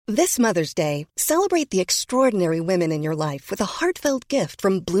This Mother's Day, celebrate the extraordinary women in your life with a heartfelt gift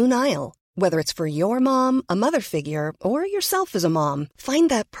from Blue Nile. Whether it's for your mom, a mother figure, or yourself as a mom, find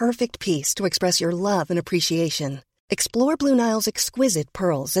that perfect piece to express your love and appreciation. Explore Blue Nile's exquisite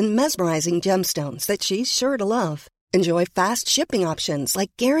pearls and mesmerizing gemstones that she's sure to love. Enjoy fast shipping options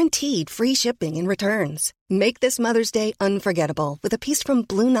like guaranteed free shipping and returns. Make this Mother's Day unforgettable with a piece from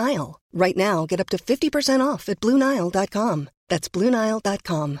Blue Nile. Right now, get up to 50% off at BlueNile.com. That's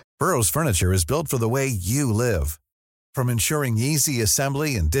BlueNile.com. Burrow's furniture is built for the way you live. From ensuring easy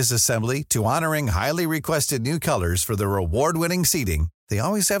assembly and disassembly to honoring highly requested new colors for their award-winning seating, they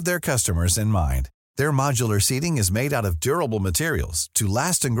always have their customers in mind. Their modular seating is made out of durable materials to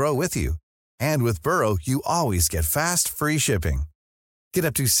last and grow with you. And with Burrow, you always get fast, free shipping. Get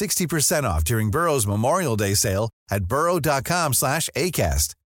up to 60% off during Burrow's Memorial Day sale at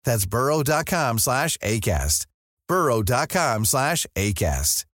burrow.com/ACAST. That's burrow.com/ACAST.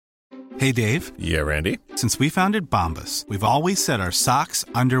 burrow.com/ACAST. Hey, Dave. Yeah, Randy. Since we founded Bombas, we've always said our socks,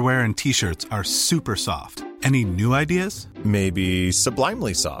 underwear, and T-shirts are super soft. Any new ideas? Maybe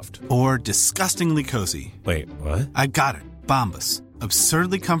sublimely soft. Or disgustingly cozy. Wait, what? I got it. Bombas.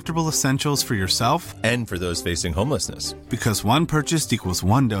 Absurdly comfortable essentials for yourself and for those facing homelessness. Because one purchased equals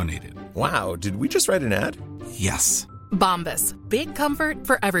one donated. Wow, did we just write an ad? Yes. Bombas. Big comfort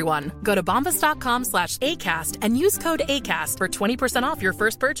for everyone. Go to bombas.com/ACAST and use code ACAST for 20% off your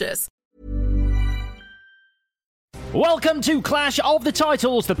first purchase. Welcome to Clash of the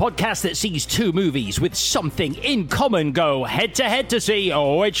Titles, the podcast that sees two movies with something in common go head-to-head to see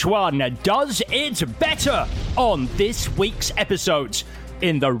which one does it better. On this week's episode,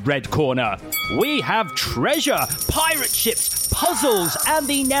 in the red corner, we have treasure, pirate ships, puzzles, and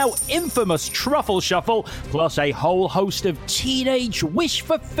the now infamous Truffle Shuffle, plus a whole host of teenage wish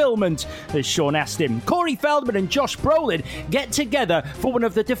fulfillment as Sean Astin, Corey Feldman, and Josh Brolin get together for one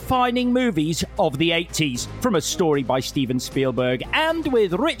of the defining movies of the 80s, from a story by Steven Spielberg and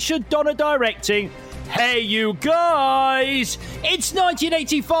with Richard Donner directing. Hey, you guys! It's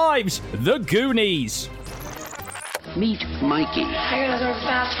 1985's The Goonies. Meet Mikey. I gotta go to the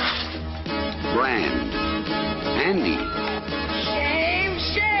bathroom. Bran. Andy.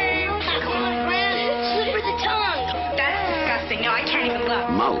 Shame. Come on, Bran. Slip with the tongue. That's disgusting. No, I can't even look.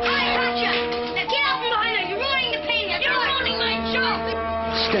 Mouse. I gotcha. Now get out from behind her. You're ruining the painting. You're ruining my job.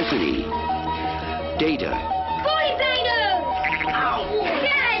 Stephanie. Data. Boy bangers. Ow.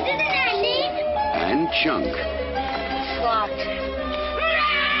 Guys, isn't that neat? And Chunk. Locked.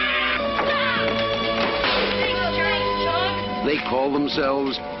 They call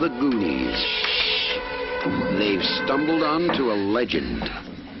themselves the Goonies. They've stumbled onto a legend,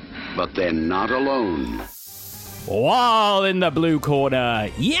 but they're not alone. While in the blue corner,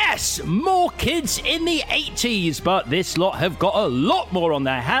 yes, more kids in the 80s, but this lot have got a lot more on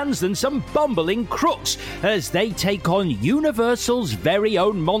their hands than some bumbling crooks as they take on Universal's very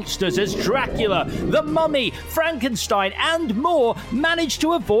own monsters as Dracula, the Mummy, Frankenstein, and more manage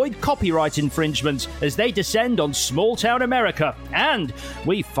to avoid copyright infringements as they descend on small-town America. And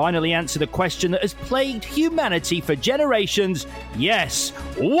we finally answer the question that has plagued humanity for generations. Yes,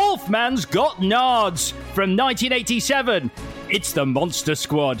 Wolfman's got nards. From 1987, it's the Monster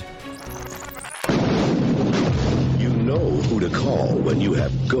Squad. You know who to call when you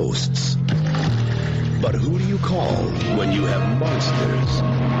have ghosts. But who do you call when you have monsters?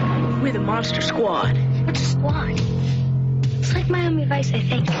 We're the Monster Squad. What's a squad? It's like Miami Vice, I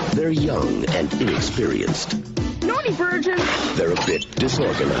think. They're young and inexperienced. Naughty virgin. They're a bit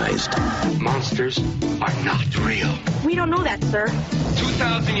disorganized. Monsters are not real. We don't know that, sir.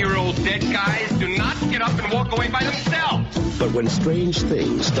 2,000-year-old dead guys do not get up and walk away by themselves. But when strange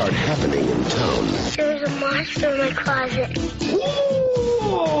things start happening in town... There's a monster in my closet.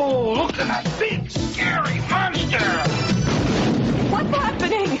 Ooh, look at that big, scary monster. What's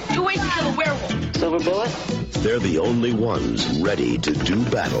happening? 2 ways to kill a werewolf. Silver bullet? They're the only ones ready to do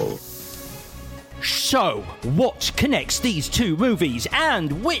battle. So, what connects these two movies,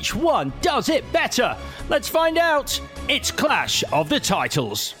 and which one does it better? Let's find out. It's Clash of the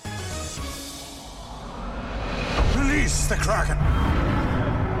Titles. Release the Kraken.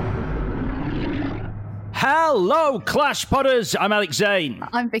 Hello, Clash Potters. I'm Alex Zane.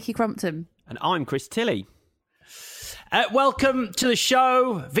 I'm Vicky Crumpton. And I'm Chris Tilley. Welcome to the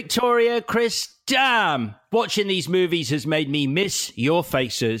show, Victoria, Chris. Damn, watching these movies has made me miss your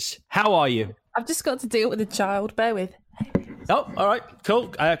faces. How are you? I've just got to deal with a child. Bear with. Oh, all right,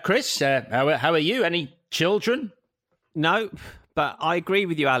 cool. Chris, how are you? Any children? No, but I agree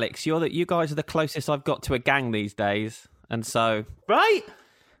with you, Alex. You guys are the closest I've got to a gang these days, and so right,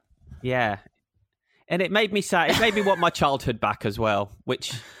 yeah. And it made me sad. It made me want my childhood back as well,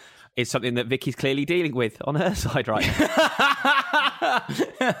 which is something that Vicky's clearly dealing with on her side right now.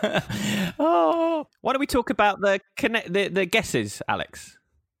 Oh, why don't we talk about the guesses, Alex?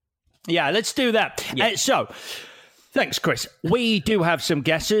 Yeah, let's do that. Yeah. Thanks, Chris. We do have some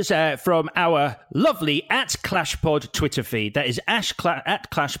guesses from our lovely @ClashPod Twitter feed. That is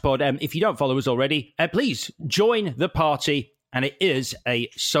 @ClashPod. If you don't follow us already, please join the party. And it is a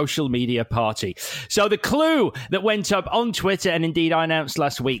social media party. So the clue that went up on Twitter, and indeed I announced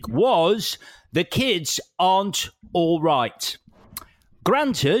last week, was the kids aren't all right.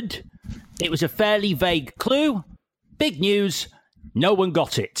 Granted, it was a fairly vague clue. Big news, no one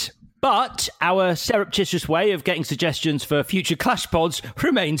got it. But our surreptitious way of getting suggestions for future Clash Pods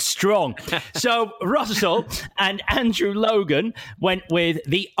remains strong. So Russell and Andrew Logan went with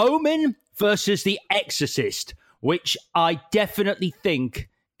The Omen versus The Exorcist, which I definitely think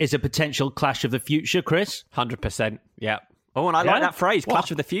is a potential clash of the future, Chris. 100%, yeah. Oh, and I like that phrase,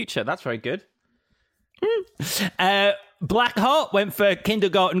 clash of the future. That's very good. Blackheart went for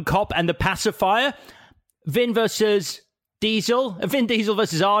Kindergarten Cop and The Pacifier. Vin Diesel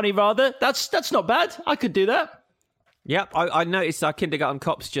versus Arnie, rather. That's not bad. I could do that. Yep, I noticed Kindergarten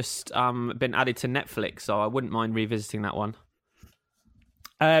Cop's just been added to Netflix, so I wouldn't mind revisiting that one.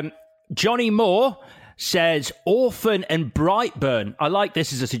 Johnny Moore says Orphan and Brightburn. I like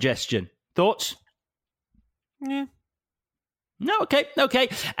this as a suggestion. Thoughts? Yeah. No, okay.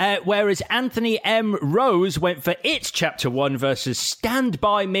 Whereas Anthony M. Rose went for It Chapter 1 versus Stand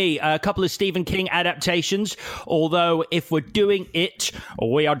By Me, a couple of Stephen King adaptations. Although, if we're doing it,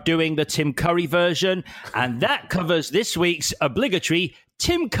 we are doing the Tim Curry version. And that covers this week's obligatory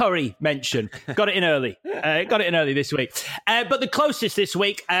Tim Curry mention. Got it in early. This week. But the closest this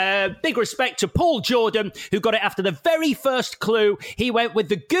week, big respect to Paul Jordan, who got it after the very first clue. He went with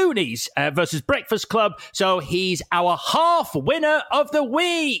The Goonies versus Breakfast Club. So he's our half winner of the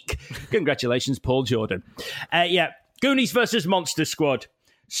week. Congratulations, Paul Jordan. Goonies versus Monster Squad.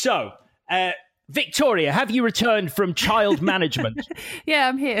 So, Victoria, have you returned from child management? Yeah,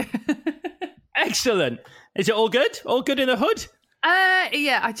 I'm here. Excellent. Is it all good? All good in the hood? I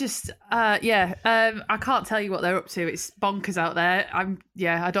can't tell you what they're up to. It's bonkers out there. I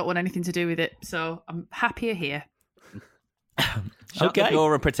don't want anything to do with it, so I'm happier here. Shut the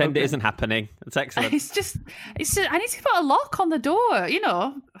door and pretend it isn't happening. That's excellent. It's just, I need to put a lock on the door,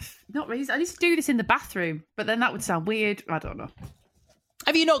 not really. I need to do this in the bathroom, but then that would sound weird. I don't know.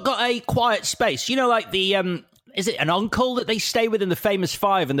 Have you not got a quiet space? Like the, is it an uncle that they stay with in The Famous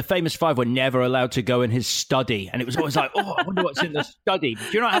Five? And The Famous Five were never allowed to go in his study. And it was always like, I wonder what's in the study.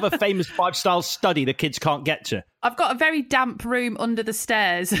 Do you not have a Famous Five-style study the kids can't get to? I've got a very damp room under the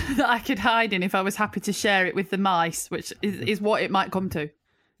stairs that I could hide in if I was happy to share it with the mice, which is what it might come to.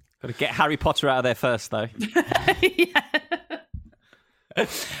 Got to get Harry Potter out of there first, though.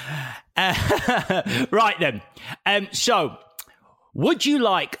 Right then. So, would you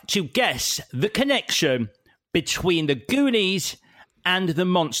like to guess the connection between the Goonies and the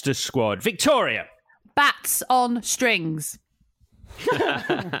Monster Squad? Victoria. Bats on strings.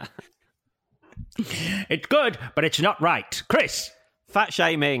 It's good, but it's not right. Chris. Fat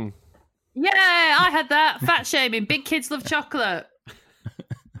shaming. Yeah, I had that. Fat shaming. Big kids love chocolate.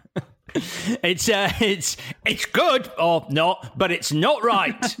 It's good or not, but it's not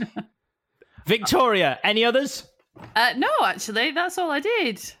right. Victoria, any others? No, actually, that's all I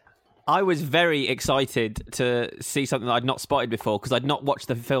did. I was very excited to see something that I'd not spotted before because I'd not watched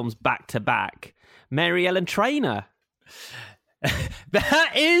the films back to back. Mary Ellen Trainor.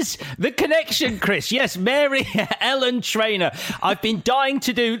 That is the connection, Chris. Yes, Mary Ellen Trainor. I've been dying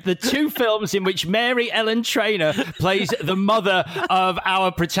to do the two films in which Mary Ellen Trainor plays the mother of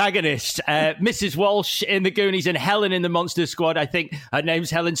our protagonist, Mrs. Walsh in The Goonies and Helen in The Monster Squad. I think her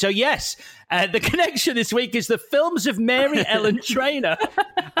name's Helen. So yes, the connection this week is the films of Mary Ellen Trainor.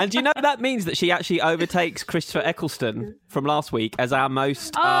 And do you know that means that she actually overtakes Christopher Eccleston from last week as our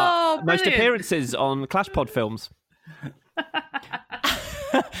most appearances on Clash Pod films?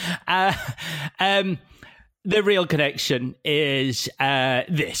 The real connection is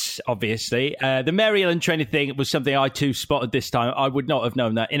this, obviously. The Mary Ellen Trainor thing was something I too spotted this time. I would not have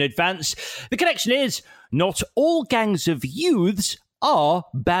known that in advance. The connection is not all gangs of youths are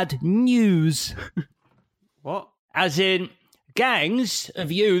bad news. What? As in, gangs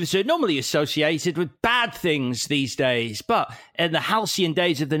of youths are normally associated with bad things these days. But in the halcyon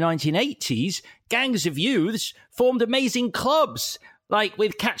days of the 1980s, gangs of youths formed amazing clubs, like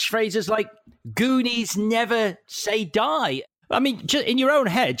with catchphrases like Goonies never say die. I mean, just in your own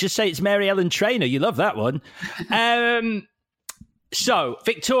head, just say it's Mary Ellen Trainor. You love that one. So,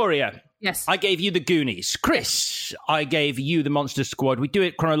 Victoria, Yes. I gave you The Goonies. Chris, I gave you The Monster Squad. We do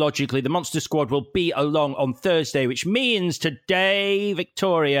it chronologically. The Monster Squad will be along on Thursday, which means today,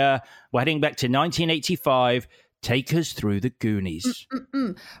 Victoria, we're heading back to 1985. Take us through The Goonies.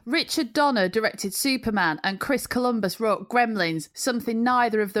 Richard Donner directed Superman and Chris Columbus wrote Gremlins, something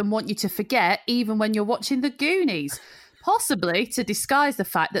neither of them want you to forget even when you're watching The Goonies. Possibly to disguise the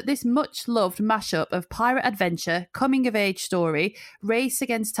fact that this much-loved mashup of pirate adventure, coming-of-age story, race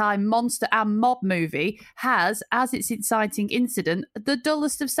against time, monster and mob movie has, as its inciting incident, the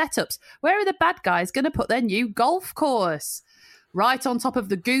dullest of setups. Where are the bad guys going to put their new golf course? Right on top of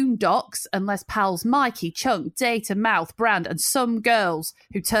the Goon Docks, unless pals Mikey, Chunk, Data, Mouth, Brand, and some girls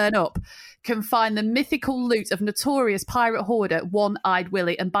who turn up can find the mythical loot of notorious pirate hoarder One-Eyed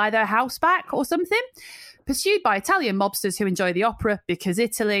Willie and buy their house back or something. Pursued by Italian mobsters who enjoy the opera because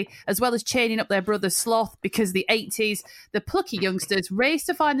Italy, as well as chaining up their brother Sloth because the 80s, the plucky youngsters race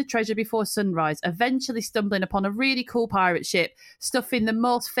to find the treasure before sunrise, eventually stumbling upon a really cool pirate ship, stuffing the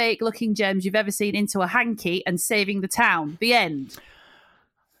most fake-looking gems you've ever seen into a hanky and saving the town. The end.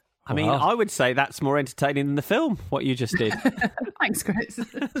 I mean, I would say that's more entertaining than the film, what you just did. Thanks, Chris.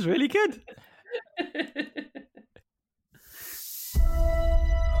 That's really good.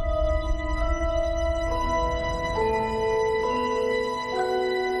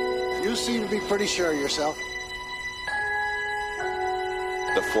 You seem to be pretty sure of yourself.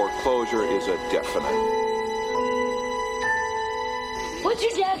 The foreclosure is a definite. What's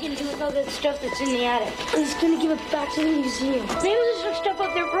your dad gonna do with all that stuff that's in the attic? He's gonna give it back to the museum. Maybe there's some stuff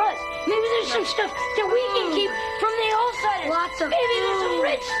up there for us. Maybe there's some stuff that we can keep from the outsiders. Lots of Maybe there's some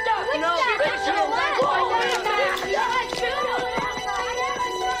rich stuff.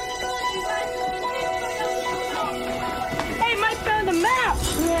 Hey, Mike found a map.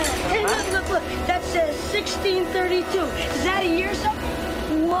 Yeah. Hey, look. That says 1632. Is that a year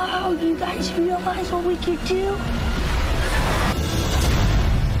something? Wow, you guys realize what we could do?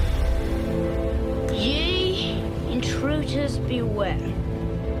 Ye intruders beware.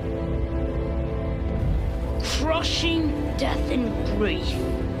 Crushing death and grief.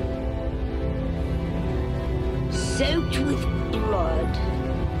 Soaked with blood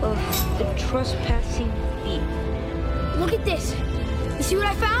of the trespassing thief. Look at this. You see what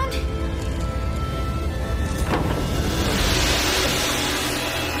I found?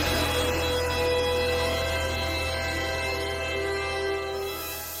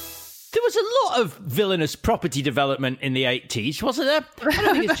 There was a lot of villainous property development in the 80s, wasn't there? I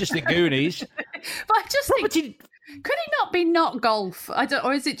don't think it's just the Goonies. But I just think, could it not be not golf? I don't,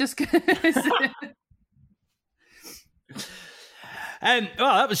 or is it just?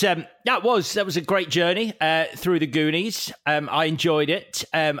 Well, that was a great journey through the Goonies. I enjoyed it.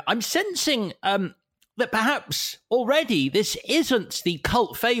 I'm sensing that perhaps already this isn't the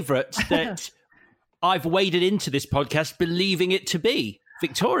cult favourite that I've waded into this podcast believing it to be.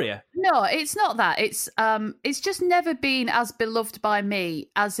 Victoria. No, it's not that. It's just never been as beloved by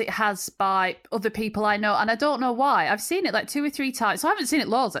me as it has by other people I know, and I don't know why. I've seen it like 2 or 3 times. So I haven't seen it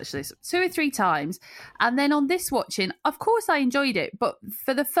loads actually. So 2 or 3 times, and then on this watching, of course I enjoyed it, but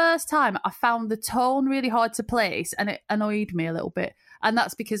for the first time I found the tone really hard to place, and it annoyed me a little bit. And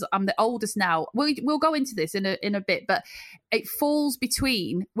that's because I'm the oldest now. We'll go into this in a bit, but it falls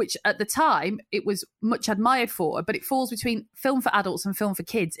between, which at the time it was much admired for, but it falls between film for adults and film for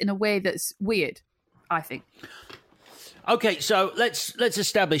kids in a way that's weird, I think. Okay, so let's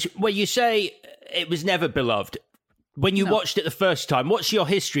establish, when you say it was never beloved, when you watched it the first time, what's your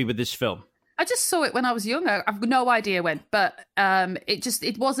history with this film? I just saw it when I was young. I've no idea when, but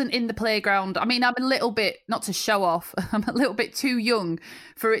it wasn't in the playground. I mean, I'm a little bit, not to show off, I'm a little bit too young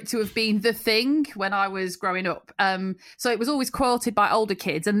for it to have been the thing when I was growing up. So it was always quoted by older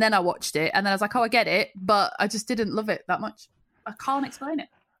kids, and then I watched it, and then I was like, oh, I get it, but I just didn't love it that much. I can't explain it.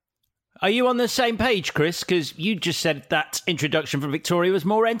 Are you on the same page, Chris? Because you just said that introduction from Victoria was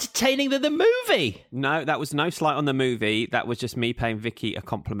more entertaining than the movie. No, that was no slight on the movie. That was just me paying Vicky a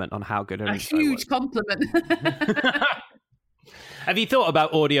compliment on how good her intro was. A huge compliment. Have you thought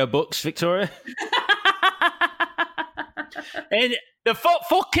about audiobooks, Victoria? And the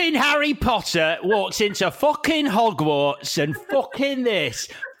fucking Harry Potter walks into fucking Hogwarts and fucking this.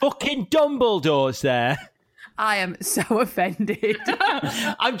 Fucking Dumbledore's there. I am so offended.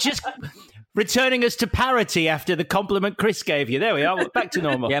 I'm just returning us to parity after the compliment Chris gave you. There we are, back to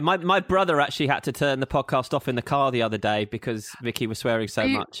normal. Yeah, my brother actually had to turn the podcast off in the car the other day because Vicky was swearing so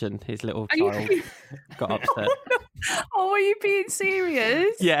much and his little child got upset. Oh, are you being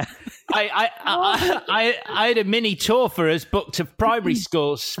serious? Yeah. I had a mini tour for us booked to primary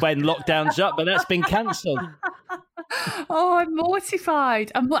schools when lockdown's up, but that's been cancelled. Oh, I'm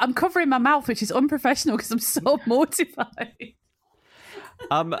mortified. I'm covering my mouth, which is unprofessional because I'm so mortified.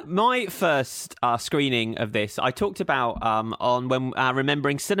 My first screening of this, I talked about on when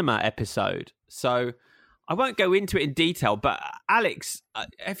Remembering Cinema episode. So I won't go into it in detail, but Alex,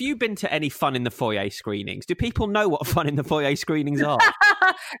 have you been to any Fun in the Foyer screenings? Do people know what Fun in the Foyer screenings are?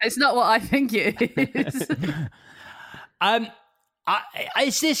 It's not what I think it is.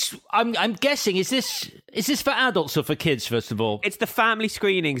 Is this? I'm guessing. Is this for adults or for kids? First of all, it's the family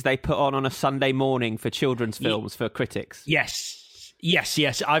screenings they put on a Sunday morning for children's films for critics. Yes.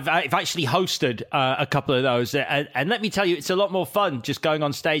 I've actually hosted a couple of those, and let me tell you, it's a lot more fun just going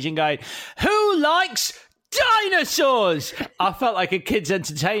on stage and going, "Who likes dinosaurs?" I felt like a kid's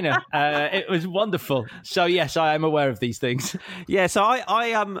entertainer. It was wonderful. So yes, I am aware of these things. Yeah. So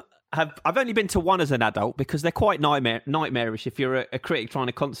I've only been to one as an adult because they're quite nightmarish if you're a critic trying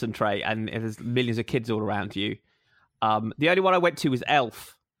to concentrate and there's millions of kids all around you. The only one I went to was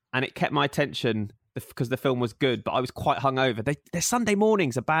Elf, and it kept my attention because the film was good, but I was quite hungover. Their Sunday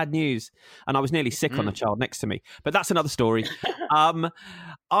mornings are bad news, and I was nearly sick on a child next to me. But that's another story. Because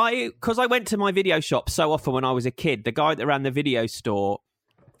I went to my video shop so often when I was a kid, the guy that ran the video store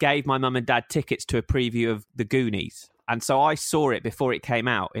gave my mum and dad tickets to a preview of The Goonies. And so I saw it before it came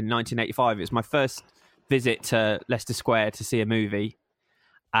out in 1985. It was my first visit to Leicester Square to see a movie.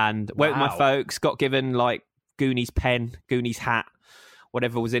 And went with my folks, got given like Goonies pen, Goonies hat,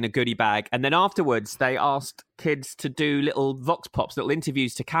 whatever was in a goodie bag. And then afterwards, they asked kids to do little vox pops, little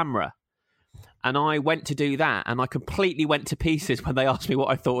interviews to camera. And I went to do that. And I completely went to pieces when they asked me what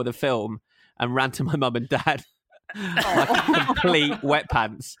I thought of the film and ran to my mum and dad. Like complete wet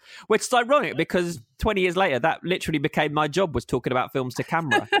pants, which is ironic because 20 years later that literally became my job, was talking about films to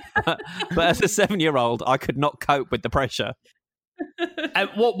camera. but as a 7-year-old I could not cope with the pressure. And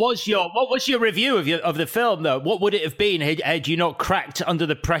what was your review of the film though? What would it have been had you not cracked under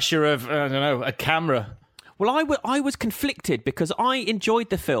the pressure of a camera? Well, I was conflicted because I enjoyed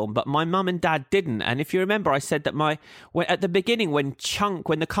the film, but my mum and dad didn't. And if you remember, I said that at the beginning when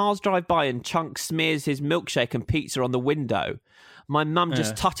the cars drive by and Chunk smears his milkshake and pizza on the window, my mum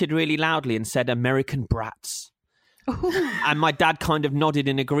just tutted really loudly and said, "American brats." And my dad kind of nodded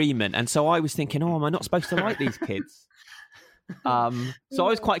in agreement. And so I was thinking, am I not supposed to like these kids? So I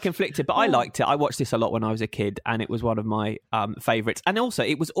was quite conflicted, but I liked it. I watched this a lot when I was a kid, and it was one of my favourites. And also,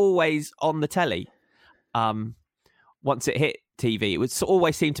 it was always on the telly. Once it hit TV, it would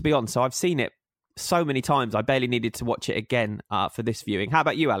always seem to be on. So I've seen it so many times, I barely needed to watch it again for this viewing. How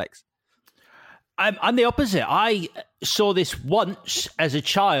about you, Alex? I'm the opposite. I saw this once as a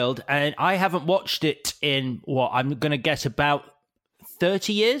child, and I haven't watched it in, I'm going to guess about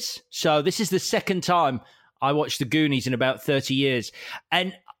 30 years. So this is the second time I watched The Goonies in about 30 years.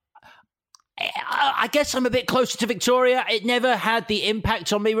 And I guess I'm a bit closer to Victoria. It never had the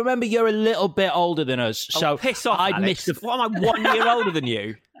impact on me. Remember, you're a little bit older than us. So piss off, Alex. What am I, 1 year older than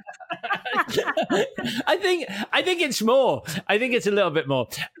you? I think it's more. I think it's a little bit more.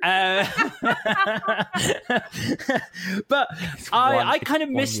 But I kind of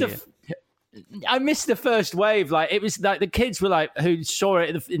missed I missed the first wave. Like, it was like the kids were like, who saw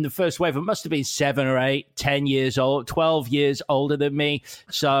it in the first wave, it must have been 7 or 8, 10 years old, 12 years older than me.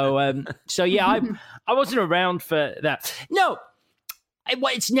 So yeah, I wasn't around for that. No,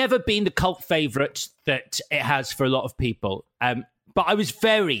 it's never been the cult favorite that it has for a lot of people. But I was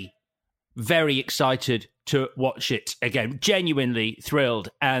very, very excited to watch it again, genuinely thrilled.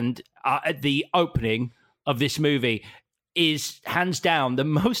 And the opening of this movie is hands down the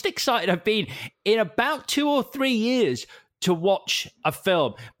most excited I've been in about 2 or 3 years to watch a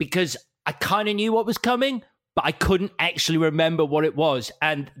film, because I kind of knew what was coming, but I couldn't actually remember what it was.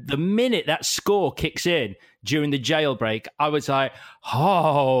 And the minute that score kicks in during the jailbreak, I was like,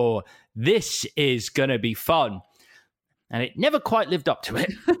 oh, this is going to be fun. And it never quite lived up to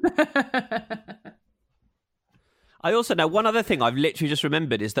it. I also know one other thing I've literally just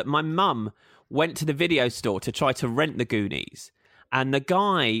remembered is that my mum went to the video store to try to rent The Goonies, and the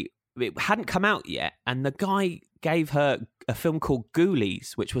guy, it hadn't come out yet, and the guy gave her a film called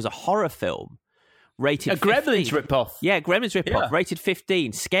Ghoulies, which was a horror film rated 15. Gremlins ripoff. Yeah, Gremlins ripoff, rated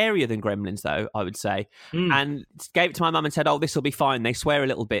 15. Scarier than Gremlins, though, I would say. And gave it to my mum and said, oh, this will be fine. They swear a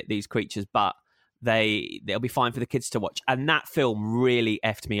little bit, these creatures, but they'll be fine for the kids to watch. And that film really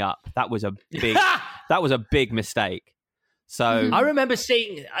effed me up. That was a big mistake. So I remember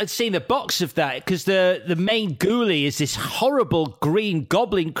seeing the box of that, because the main ghoulie is this horrible green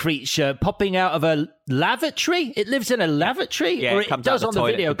goblin creature popping out of a lavatory. It lives in a lavatory, yeah, or it comes does out on the the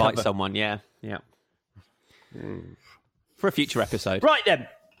video to bite cover. someone. Yeah. For a future episode, right then.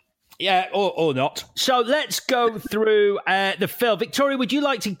 Yeah, or not. So let's go through the film. Victoria, would you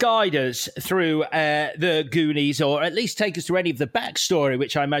like to guide us through the Goonies, or at least take us through any of the backstory,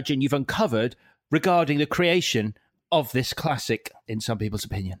 which I imagine you've uncovered regarding the creation of this classic, in some people's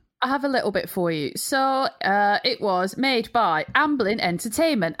opinion? I have a little bit for you. So it was made by Amblin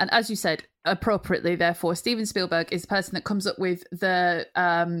Entertainment. And as you said, appropriately, therefore, Steven Spielberg is the person that comes up with the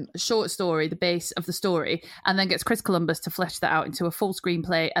short story, the base of the story, and then gets Chris Columbus to flesh that out into a full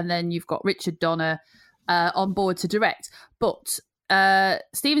screenplay. And then you've got Richard Donner on board to direct. But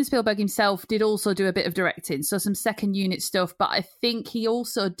Steven Spielberg himself did also do a bit of directing, so some second unit stuff, but I think he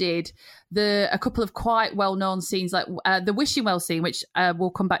also did a couple of quite well-known scenes, like the wishing well scene, which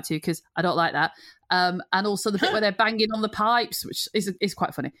we'll come back to because I don't like that, and also the bit where they're banging on the pipes, which is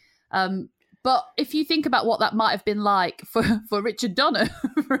quite funny. But if you think about what that might have been like for Richard Donner,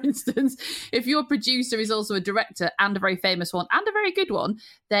 for instance, if your producer is also a director and a very famous one and a very good one,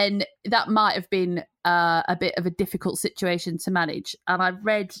 then that might have been a bit of a difficult situation to manage. And I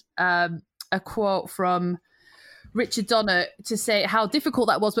read a quote from Richard Donner to say how difficult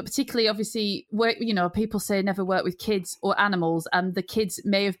that was, but particularly, obviously, people say never work with kids or animals, and the kids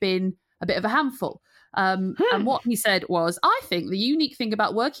may have been a bit of a handful. And what he said was, I think the unique thing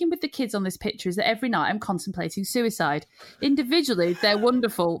about working with the kids on this picture is that every night I'm contemplating suicide. Individually, they're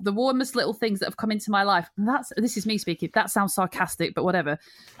wonderful, the warmest little things that have come into my life. And this is me speaking. That sounds sarcastic, but whatever.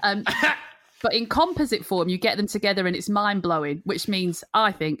 But in composite form, you get them together and it's mind-blowing, which means,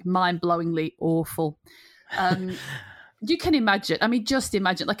 I think, mind-blowingly awful. You can imagine, just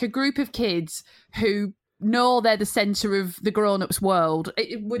imagine, like a group of kids who know they're the centre of the grown-ups world.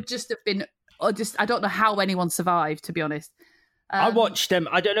 It would just have been... I don't know how anyone survived, to be honest. I watched them.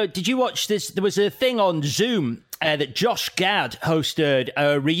 I don't know. Did you watch this? There was a thing on Zoom that Josh Gad hosted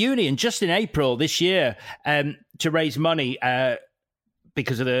a reunion just in April this year to raise money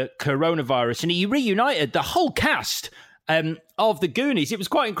because of the coronavirus. And he reunited the whole cast of the Goonies. It was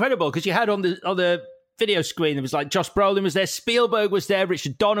quite incredible because you had on the video screen, there was like Josh Brolin was there, Spielberg was there,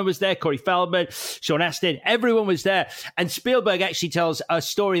 Richard Donner was there, Corey Feldman, Sean Astin, everyone was there. And Spielberg actually tells a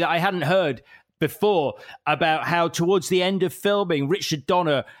story that I hadn't heard before about how towards the end of filming, Richard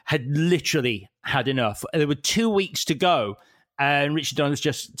Donner had literally had enough. There were 2 weeks to go, and Richard Donner was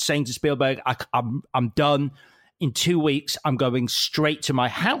just saying to Spielberg, I'm done. In 2 weeks, I'm going straight to my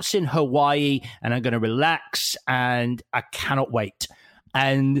house in Hawaii, and I'm going to relax, and I cannot wait.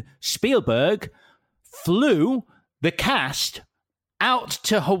 And Spielberg flew the cast out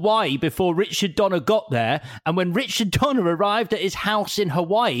to Hawaii before Richard Donner got there. And when Richard Donner arrived at his house in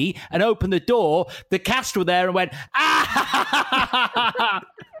Hawaii and opened the door, the cast were there and went, ah!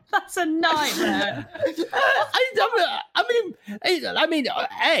 That's a nightmare.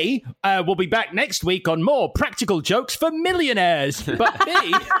 We'll be back next week on more practical jokes for millionaires. But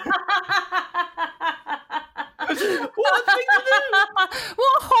B... What a thing to do!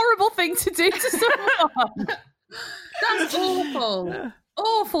 What a horrible thing to do to someone! That's awful.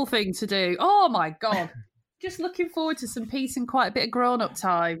 Awful thing to do. Oh my God. Just looking forward to some peace and quite a bit of grown-up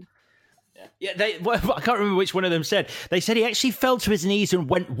time. Yeah, I can't remember which one of them said. They said he actually fell to his knees and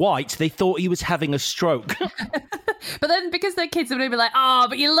went white. They thought he was having a stroke. But then because they're kids, they're going to be like, oh,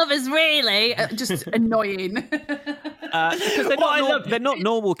 but you love us really. Just annoying. Because they're not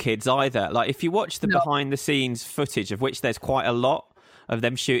normal kids either. Like, if you watch the behind-the-scenes footage, of which there's quite a lot of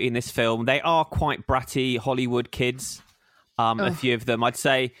them shooting this film, they are quite bratty Hollywood kids. A few of them. I'd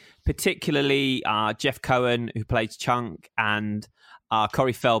say particularly Jeff Cohen, who plays Chunk, and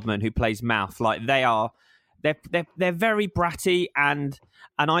Corey Feldman, who plays Mouth. Like, they're very bratty, and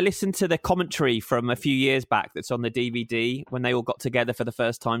I listened to the commentary from a few years back that's on the DVD when they all got together for the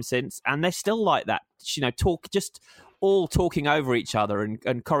first time since, and they're still like that. All talking over each other,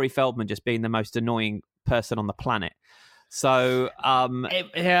 and Corey Feldman just being the most annoying person on the planet. So,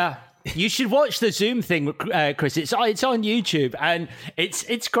 yeah. You should watch the Zoom thing, Chris. It's on YouTube, and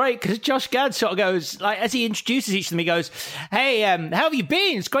it's great because Josh Gad sort of goes, like, as he introduces each of them, he goes, "Hey, how have you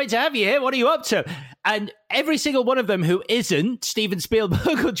been? It's great to have you here. What are you up to?" And every single one of them who isn't Steven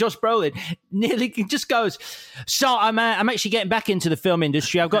Spielberg or Josh Brolin nearly just goes, "So I'm actually getting back into the film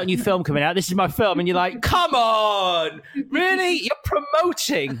industry. I've got a new film coming out. This is my film." And you're like, "Come on, really? You're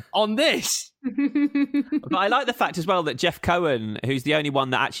promoting on this?" But I like the fact as well that Jeff Cohen, who's the only one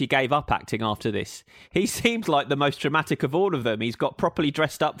that actually gave up acting after this, he seems like the most dramatic of all of them. He's got properly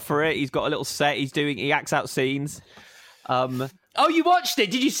dressed up for it. He's got a little set. He acts out scenes. Oh, you watched it?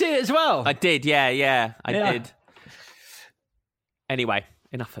 Did you see it as well? I did, yeah. I did. Anyway,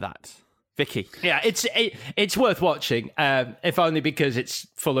 enough of that. Vicky. Yeah, it's worth watching, if only because it's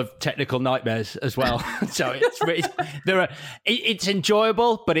full of technical nightmares as well. So it's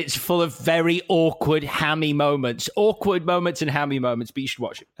enjoyable, but it's full of very awkward, hammy moments. Awkward moments and hammy moments, but you should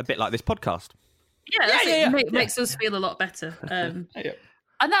watch it. A bit like this podcast. It makes us feel a lot better.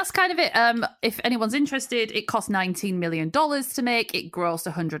 And that's kind of it. If anyone's interested, it cost $19 million to make. It grossed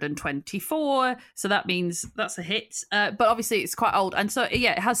 124, so that means that's a hit. But obviously, it's quite old, and so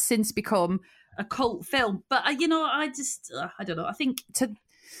it has since become a cult film. But I don't know. I think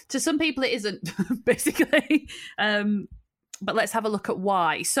to some people it isn't, basically. But let's have a look at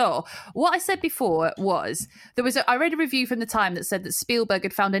why. So what I said before was I read a review from the time that said that Spielberg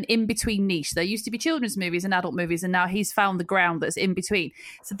had found an in-between niche. There used to be children's movies and adult movies, and now he's found the ground that's in between.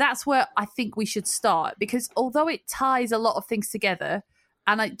 So that's where I think we should start, because although it ties a lot of things together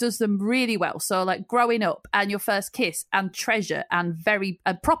and it does them really well, so like Growing Up and Your First Kiss and Treasure and very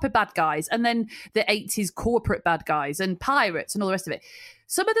proper bad guys, and then the 80s corporate bad guys and Pirates and all the rest of it.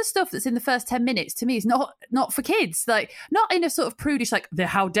 Some of the stuff that's in the first 10 minutes to me is not for kids, like not in a sort of prudish, like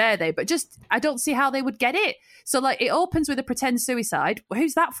how dare they, but just I don't see how they would get it. So like it opens with a pretend suicide.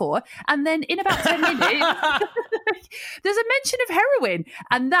 Who's that for? And then in about 10 minutes, there's a mention of heroin,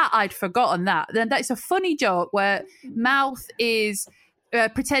 and that I'd forgotten that. Then that's a funny joke where Mouth is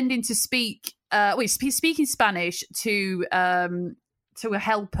pretending to speak, he's speaking Spanish to a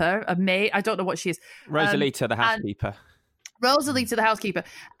helper, a maid. I don't know what she is. Rosalita, the housekeeper. Rosalita, the housekeeper,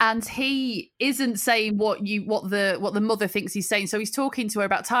 and he isn't saying what the mother thinks he's saying. So he's talking to her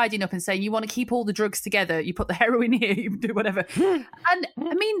about tidying up and saying, "You want to keep all the drugs together. You put the heroin here. You do whatever." And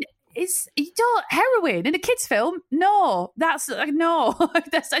I mean, you don't heroin in a kids' film? No, no.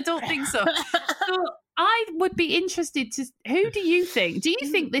 I don't think so. So I would be interested to. Who do you think? Do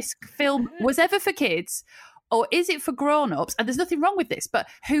you think this film was ever for kids? Or is it for grown-ups? And there's nothing wrong with this, but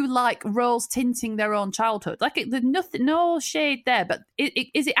who like rose tinting their own childhood? Like, there's no shade there, but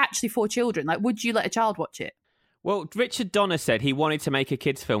is it actually for children? Like, would you let a child watch it? Well, Richard Donner said he wanted to make a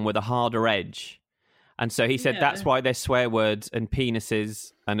kids' film with a harder edge. And so he said that's why there's swear words and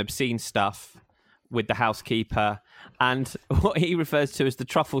penises and obscene stuff with the housekeeper. And what he refers to as the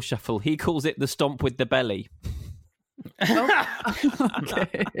truffle shuffle, he calls it the stomp with the belly.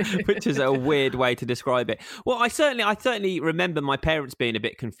 Okay. Which is a weird way to describe it. Well, I certainly remember my parents being a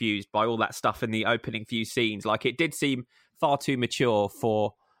bit confused by all that stuff in the opening few scenes. Like, it did seem far too mature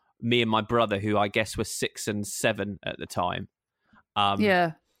for me and my brother, who I guess was 6 and 7 at the time.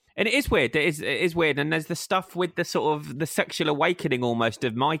 Yeah. And it is weird. It is weird. And there's the stuff with the sort of the sexual awakening almost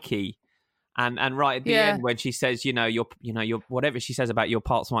of Mikey. And right at the end when she says, your whatever she says about your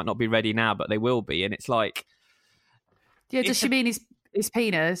parts might not be ready now, but they will be. And it's like, yeah, does she mean his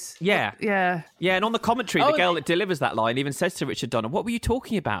penis? Yeah. Yeah. Yeah, and on the commentary, the girl that delivers that line even says to Richard Donner, "What were you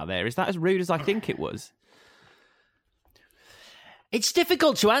talking about there? Is that as rude as I think it was?" It's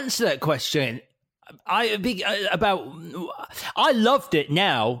difficult to answer that question. I loved it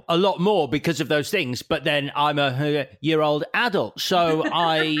now a lot more because of those things, but then I'm a year-old adult, so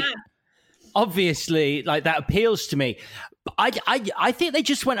I obviously like that appeals to me. I think they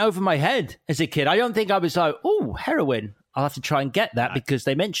just went over my head as a kid. I don't think I was like, "Oh, heroin. I'll have to try and get that," because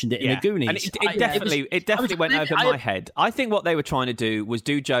they mentioned it in the Goonies. And it definitely went over my head. I think what they were trying to do was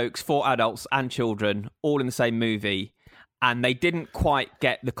do jokes for adults and children all in the same movie, and they didn't quite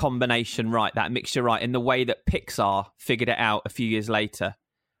get the combination right, that mixture right, in the way that Pixar figured it out a few years later,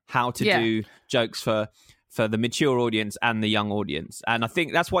 how to do jokes for the mature audience and the young audience. And I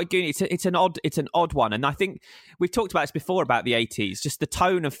think that's why Goonies, it's an odd one. And I think we've talked about this before about the 80s. Just the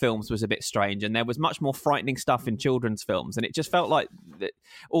tone of films was a bit strange, and there was much more frightening stuff in children's films. And it just felt like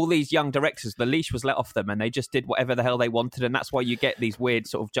all these young directors, the leash was let off them, and they just did whatever the hell they wanted. And that's why you get these weird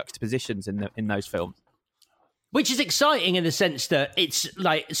sort of juxtapositions in those films. Which is exciting in the sense that it's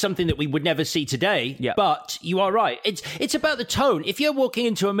like something that we would never see today. Yeah. But you are right. It's about the tone. If you're walking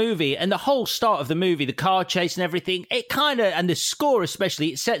into a movie and the whole start of the movie, the car chase and everything, it kind of, and the score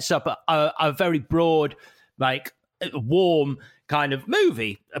especially, it sets up a very broad, like warm kind of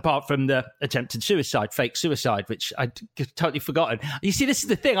movie, apart from the attempted suicide, fake suicide, which I'd totally forgotten. You see, this is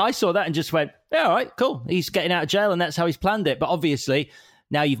the thing. I saw that and just went, yeah, all right, cool. He's getting out of jail and that's how he's planned it. But obviously,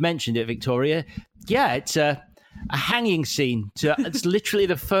 now you've mentioned it, Victoria, yeah, it's a hanging scene. It's literally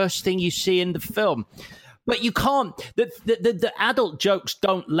the first thing you see in the film. But you can't, the adult jokes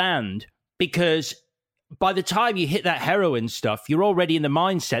don't land because by the time you hit that heroin stuff, you're already in the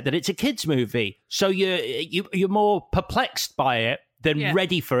mindset that it's a kid's movie. So you're more perplexed by it than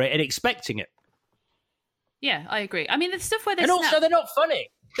ready for it and expecting it. Yeah, I agree. I mean, the stuff where they and also they're not funny.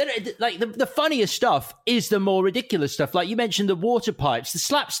 Like the funniest stuff is the more ridiculous stuff. Like you mentioned, the water pipes, the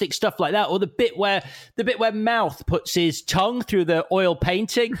slapstick stuff like that, or the bit where Mouth puts his tongue through the oil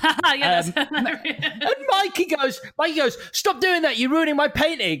painting. Yeah, that's hilarious. And Mikey goes, "Stop doing that! You're ruining my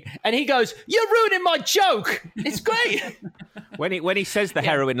painting." And he goes, "You're ruining my joke." It's great. When he says the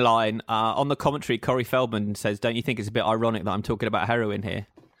heroin line on the commentary, Corey Feldman says, "Don't you think it's a bit ironic that I'm talking about heroin here?"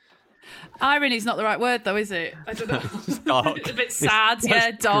 Irony is not the right word, though, is it? I don't know. It's a bit sad,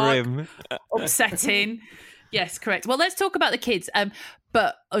 It's dark, grim. upsetting. Yes, correct. Well, let's talk about the kids.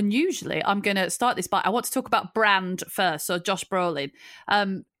 But unusually, I'm going to start this by I want to talk about Brand first. So Josh Brolin.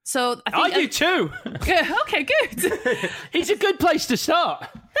 So I think I do too. Okay, good. He's a good place to start.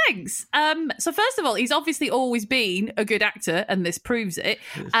 Thanks. So first of all, he's obviously always been a good actor, and this proves it.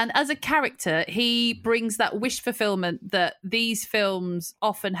 And as a character, he brings that wish fulfillment that these films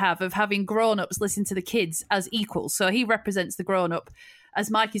often have of having grown-ups listen to the kids as equals. So he represents the grown-up as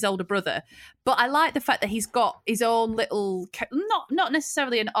Mikey's older brother. But I like the fact that he's got his own little, not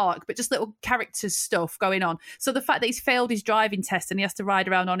necessarily an arc, but just little character stuff going on. So the fact that he's failed his driving test and he has to ride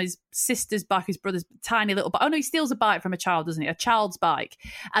around on his sister's bike, his brother's tiny little bike. Oh no, he steals a bike from a child, doesn't he? A child's bike.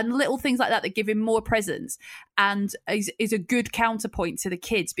 And little things like that give him more presence and is a good counterpoint to the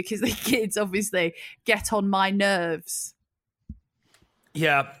kids, because the kids obviously get on my nerves.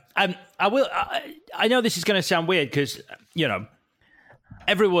 Yeah. I know this is going to sound weird because,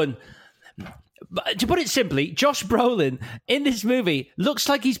 everyone, but to put it simply, Josh Brolin in this movie looks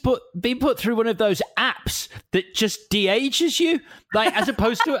like he's been put through one of those apps that just de-ages you, like as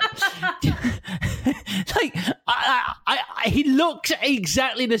opposed to like he looks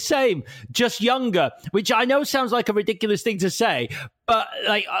exactly the same, just younger, which I know sounds like a ridiculous thing to say, but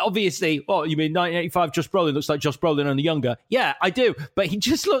like obviously, you mean 1985 Josh Brolin looks like Josh Brolin only younger? Yeah, I do, but he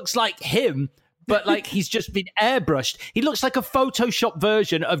just looks like him. But like he's just been airbrushed. He looks like a Photoshop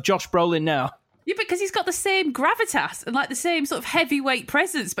version of Josh Brolin now. Yeah, because he's got the same gravitas and like the same sort of heavyweight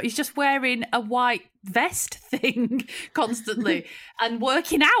presence, but he's just wearing a white vest thing constantly and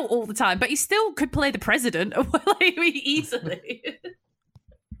working out all the time. But he still could play the president easily.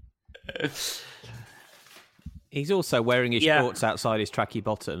 He's also wearing his shorts outside his tracky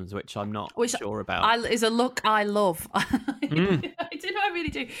bottoms, which I'm not sure about. Is a look I love. I really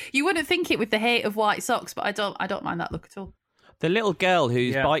do. You wouldn't think it with the hate of white socks, but I don't mind that look at all. The little girl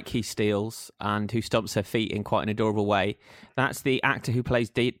whose bike he steals and who stomps her feet in quite an adorable way, that's the actor who plays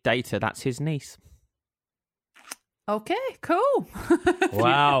Data. That's his niece. Okay, cool.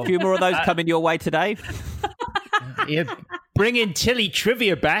 Wow. A few more of those coming your way today. Yeah, bringing Tilly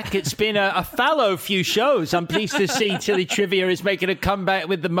Trivia back. It's been a fallow few shows. I'm pleased to see Tilly Trivia is making a comeback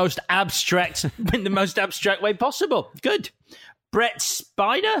with the most abstract way possible. Good. Brett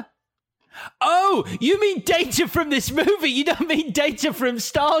Spiner? Oh, you mean Data from this movie? You don't mean Data from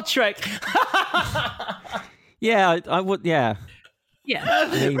Star Trek? Yeah, I would. Yeah. Yeah.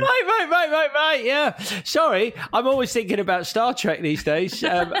 Right. Yeah. Sorry, I'm always thinking about Star Trek these days.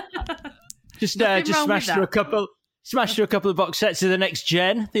 Just smashed through a couple of box sets of The Next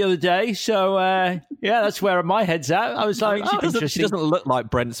Gen the other day. So that's where my head's at. I was like, she doesn't look like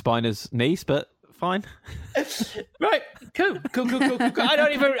Brent Spiner's niece, but fine. Right. Cool. I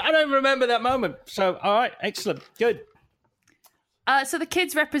don't even remember that moment. So all right, excellent, good. So the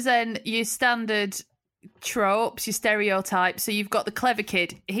kids represent your standard tropes, your stereotypes. So you've got the clever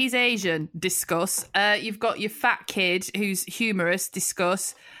kid, he's Asian, discuss. You've got your fat kid who's humorous,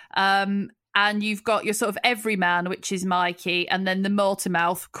 discuss. And you've got your sort of everyman, which is Mikey, and then the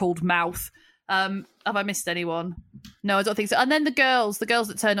Motormouth called Mouth. Have I missed anyone? No, I don't think so. And then the girls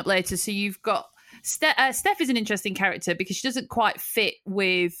that turn up later. So you've got Steph is an interesting character because she doesn't quite fit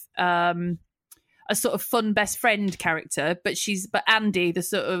with a sort of fun best friend character, but Andy, the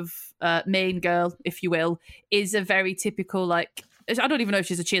sort of main girl, if you will, is a very typical, like, I don't even know if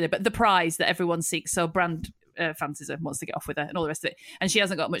she's a cheerleader, but the prize that everyone seeks. So Brand fancies her, wants to get off with her and all the rest of it. And she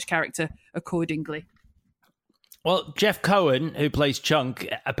hasn't got much character accordingly. Well, Jeff Cohen, who plays Chunk,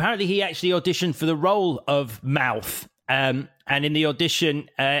 apparently he actually auditioned for the role of Mouth. And in the audition,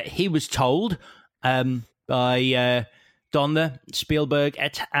 he was told by Donner, Spielberg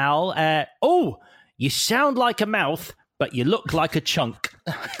et al., you sound like a mouth, but you look like a chunk.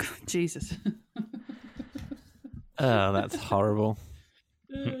 Jesus. Oh, that's horrible.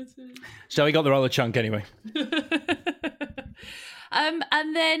 So he got the role of Chunk anyway.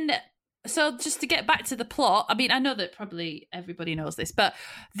 And then So just to get back to the plot, I mean, I know that probably everybody knows this, but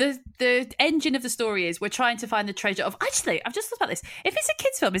the engine of the story is we're trying to find the treasure of... Actually, I've just thought about this. If it's a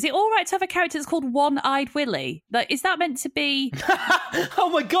kid's film, is it all right to have a character that's called One-Eyed Willie? Like, is that meant to be... Oh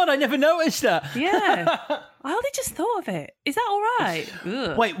my God, I never noticed that. Yeah. I only just thought of it. Is that all right?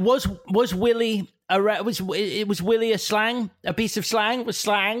 Ugh. Wait, was Willie... Was Willie a slang? A piece of slang? Was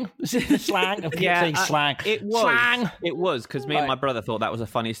slang? Was it the slang? I keep saying slang. It was. Slang. It was, because me and my brother thought that was the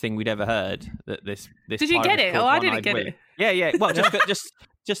funniest thing we'd ever heard. That this Did you get it? Oh, I didn't get it. Yeah. Well, just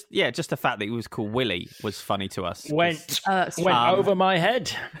the fact that he was called Willie was funny to us. Went over my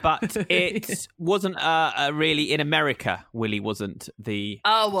head. But it wasn't really in America. Willie wasn't the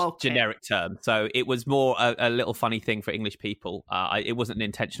generic term, so it was more a little funny thing for English people. It wasn't an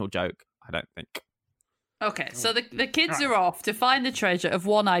intentional joke, I don't think. Okay, so the kids are off to find the treasure of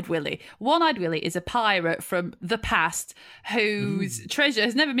One-Eyed Willie. One-Eyed Willie is a pirate from the past whose treasure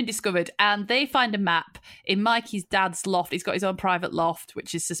has never been discovered, and they find a map in Mikey's dad's loft. He's got his own private loft,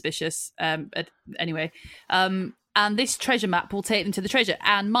 which is suspicious. Anyway, and this treasure map will take them to the treasure.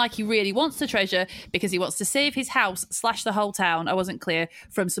 And Mikey really wants the treasure because he wants to save his house / the whole town, I wasn't clear,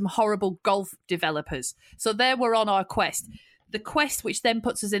 from some horrible golf developers. So there we're on our quest. The quest, which then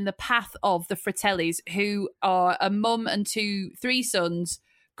puts us in the path of the Fratellis, who are a mum and 3 sons,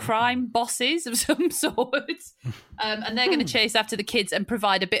 crime bosses of some sort. And they're going to chase after the kids and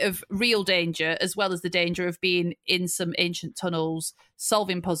provide a bit of real danger, as well as the danger of being in some ancient tunnels,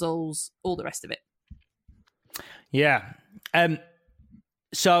 solving puzzles, all the rest of it. Yeah.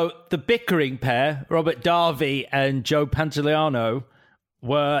 So the bickering pair, Robert Darby and Joe Pantoliano,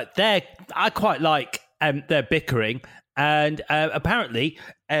 I quite like their bickering. And apparently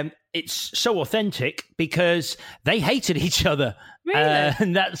it's so authentic because they hated each other. Really?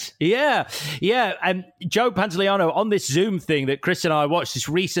 And that's, yeah. And Joe Pantoliano on this Zoom thing that Chris and I watched, this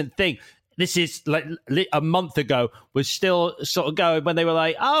recent thing, this is like a month ago, was still sort of going when they were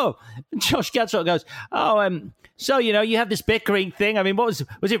like, oh, Josh Gad sort of goes, so, you have this bickering thing. I mean, was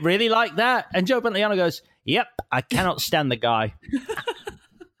it really like that? And Joe Pantoliano goes, yep, I cannot stand the guy.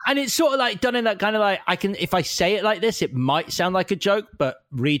 And it's sort of like done in that kind of like, if I say it like this, it might sound like a joke, but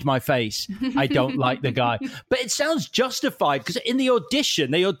read my face. I don't like the guy. But it sounds justified because in the audition,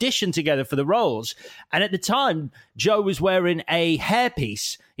 they auditioned together for the roles. And at the time, Joe was wearing a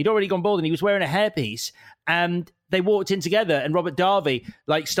hairpiece. He'd already gone bald and he was wearing a hairpiece. And they walked in together and Robert Darby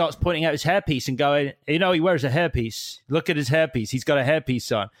starts pointing out his hairpiece and going, he wears a hairpiece. Look at his hairpiece. He's got a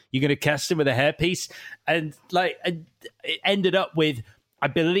hairpiece on. You're going to cast him with a hairpiece? And it ended up with, I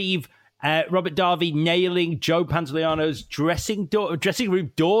believe, Robert Darby nailing Joe Pantoliano's dressing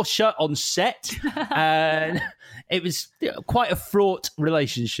room door shut on set. And it was quite a fraught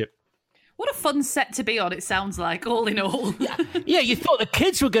relationship. What a fun set to be on, it sounds like, all in all. Yeah, you thought the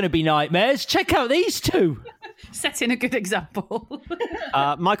kids were going to be nightmares. Check out these two. Setting a good example.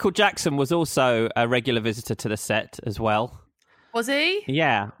 Michael Jackson was also a regular visitor to the set as well. Was he?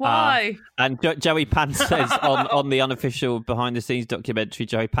 Yeah. Why? And Joey Pants says on the unofficial behind-the-scenes documentary,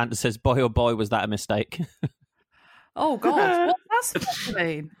 Joey Pants says, boy, oh boy, was that a mistake. Oh, God. What's that supposed to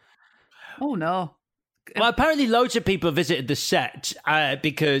mean? Oh, no. Well, apparently loads of people visited the set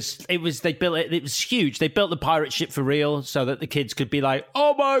because it was huge. They built the pirate ship for real so that the kids could be like,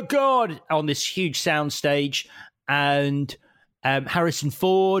 oh, my God, on this huge sound stage. And Harrison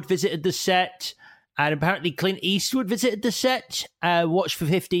Ford visited the set. And apparently Clint Eastwood visited the set, watched for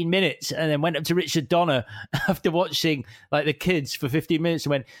 15 minutes, and then went up to Richard Donner after watching the kids for 15 minutes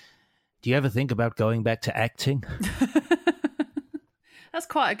and went, do you ever think about going back to acting? That's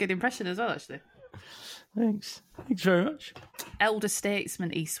quite a good impression as well, actually. Thanks very much. Elder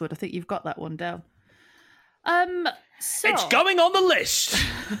statesman Eastwood. I think you've got that one down. It's going on the list.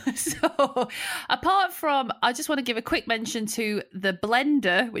 So, apart from, I just want to give a quick mention to the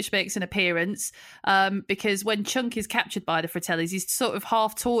blender, which makes an appearance, because when Chunk is captured by the Fratellis, he's sort of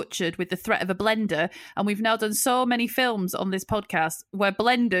half tortured with the threat of a blender. And we've now done so many films on this podcast where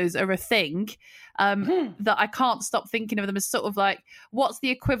blenders are a thing that I can't stop thinking of them as sort of like, what's the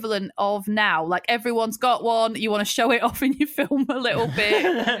equivalent of now? Like everyone's got one, you want to show it off in your film a little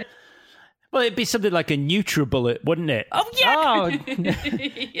bit. Well, it'd be something like a NutriBullet, wouldn't it? Oh, yeah.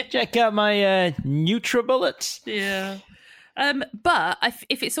 Yeah. Check out my NutriBullets. Yeah. But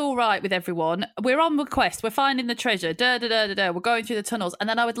if it's all right with everyone, we're on the quest. We're finding the treasure. We're going through the tunnels. And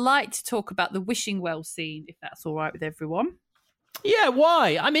then I would like to talk about the wishing well scene, if that's all right with everyone. Yeah,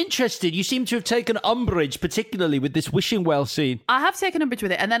 why? I'm interested. You seem to have taken umbrage, particularly with this wishing well scene. I have taken umbrage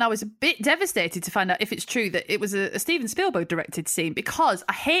with it, and then I was a bit devastated to find out if it's true that it was a Steven Spielberg-directed scene, because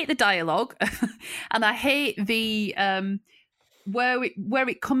I hate the dialogue, and I hate the where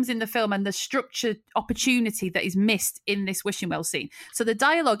it comes in the film and the structured opportunity that is missed in this wishing well scene. So the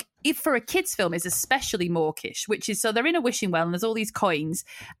dialogue, if for a kids' film, is especially mawkish, which is, so they're in a wishing well and there's all these coins.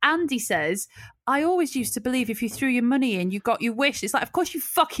 Andy says, I always used to believe if you threw your money in, you got your wish. It's like, of course you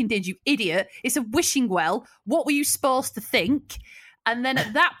fucking did, you idiot. It's a wishing well. What were you supposed to think? And then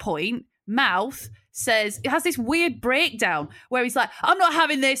at that point, Mouth says, it has this weird breakdown where he's like, I'm not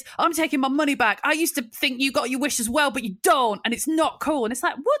having this, I'm taking my money back. I used to think you got your wish as well, but you don't, and it's not cool. And it's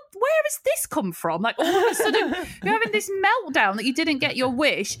like, what? Where has this come from? Like, all of a sudden you're having this meltdown that you didn't get your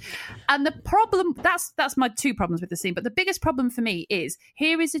wish. And the problem, that's my two problems with the scene, but the biggest problem for me is,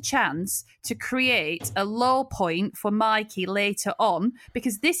 here is a chance to create a low point for Mikey later on,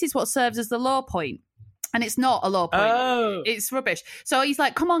 because this is what serves as the low point. And it's not a low point. Oh. It's rubbish. So he's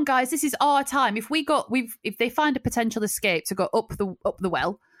like, come on, guys, this is our time. If they find a potential escape to go up the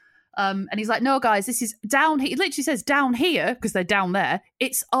well, and he's like, no, guys, this is down here. He literally says down here, because they're down there.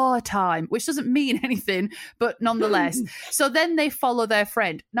 It's our time, which doesn't mean anything, but nonetheless. So then they follow their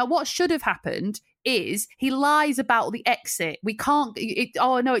friend. Now, what should have happened is he lies about the exit. We can't, it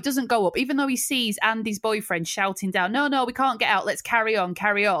doesn't go up, even though he sees Andy's boyfriend shouting down, no, we can't get out, let's carry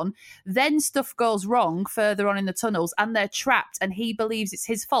on. Then stuff goes wrong further on in the tunnels and they're trapped, and he believes it's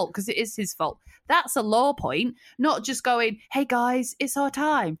his fault because it is his fault. That's a low point, not just going, hey guys, it's our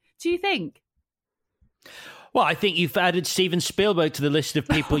time. Do you think? Well, I think you've added Steven Spielberg to the list of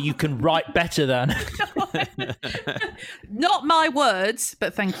people you can write better than. Not my words,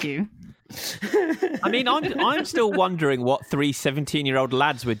 but thank you. I mean, I'm still wondering what 3 17-year-old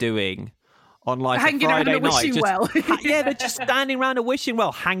lads were doing on like hanging a Friday around a night. Wishing well. Yeah, they're just standing around a wishing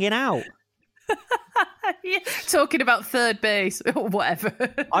well, hanging out. Yeah, talking about third base or whatever.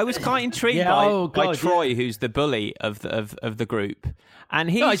 I was quite intrigued by Troy, who's the bully of the group, and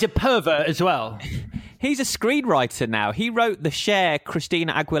he's a pervert as well. He's a screenwriter now. He wrote the Cher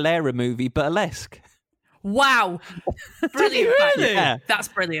Christina Aguilera movie Burlesque. Wow, brilliant! Really? Yeah. That's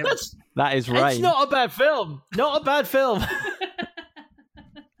brilliant. That is right. It's not a bad film. Not a bad film.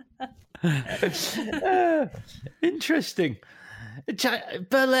 Interesting.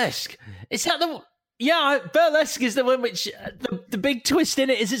 Burlesque. Is that the? Yeah, Burlesque is the one which the big twist in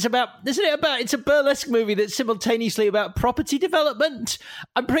it is it's a burlesque movie that's simultaneously about property development.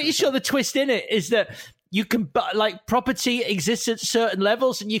 I'm pretty sure the twist in it is that you can, like, property exists at certain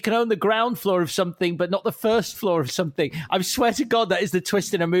levels and you can own the ground floor of something but not the first floor of something. I swear to God that is the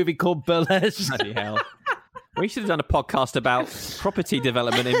twist in a movie called Burlesque. Bloody hell. We should have done a podcast about property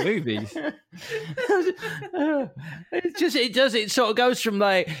development in movies. It sort of goes from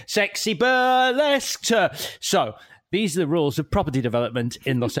like sexy burlesque to, so these are the rules of property development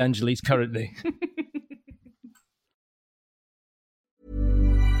in Los Angeles currently.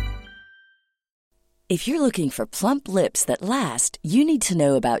 If you're looking for plump lips that last, you need to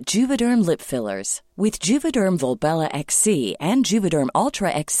know about Juvederm lip fillers. With Juvederm Volbella XC and Juvederm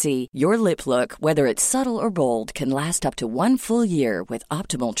Ultra XC, your lip look, whether it's subtle or bold, can last up to 1 full year with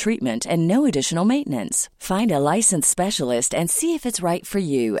optimal treatment and no additional maintenance. Find a licensed specialist and see if it's right for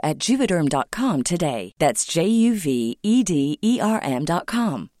you at Juvederm.com today. That's JUVEDERM.com.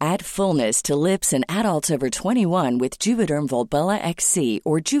 Add fullness to lips in adults over 21 with Juvederm Volbella XC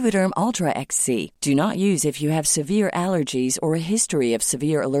or Juvederm Ultra XC. Do not use if you have severe allergies or a history of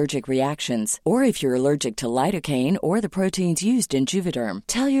severe allergic reactions, or if you're allergic to lidocaine or the proteins used in Juvederm.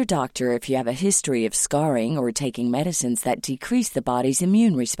 Tell your doctor if you have a history of scarring or taking medicines that decrease the body's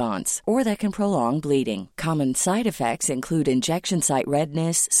immune response or that can prolong bleeding. Common side effects include injection site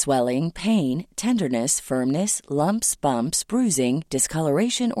redness, swelling, pain, tenderness, firmness, lumps, bumps, bruising,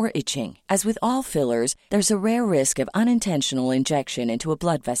 discoloration, or itching. As with all fillers, there's a rare risk of unintentional injection into a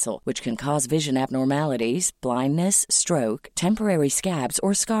blood vessel, which can cause vision abnormalities, blindness, stroke, temporary scabs,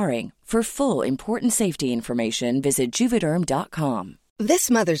 or scarring. For full, important safety information, visit Juvederm.com. This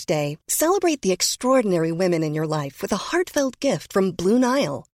Mother's Day, celebrate the extraordinary women in your life with a heartfelt gift from Blue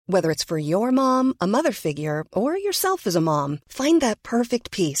Nile. Whether it's for your mom, a mother figure, or yourself as a mom, find that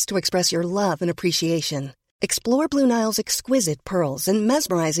perfect piece to express your love and appreciation. Explore Blue Nile's exquisite pearls and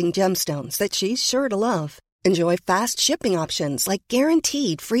mesmerizing gemstones that she's sure to love. Enjoy fast shipping options like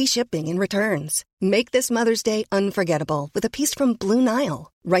guaranteed free shipping and returns. Make this Mother's Day unforgettable with a piece from Blue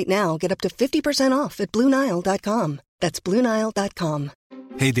Nile. Right now, get up to 50% off at BlueNile.com. That's BlueNile.com.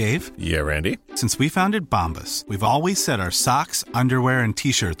 Hey, Dave. Yeah, Randy. Since we founded Bombas, we've always said our socks, underwear, and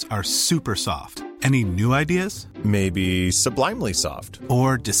T-shirts are super soft. Any new ideas? Maybe sublimely soft.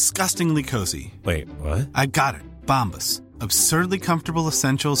 Or disgustingly cozy. Wait, what? I got it. Bombas. Absurdly comfortable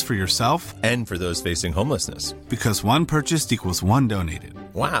essentials for yourself and for those facing homelessness. Because one purchased equals one donated.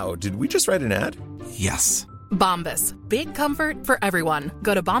 Wow, did we just write an ad? Yes. Bombas. Big comfort for everyone.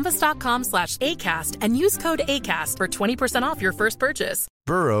 Go to bombas.com/ACAST and use code ACAST for 20% off your first purchase.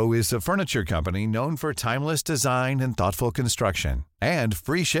 Burrow is a furniture company known for timeless design and thoughtful construction, and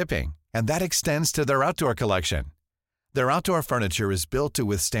free shipping, and that extends to their outdoor collection. Their outdoor furniture is built to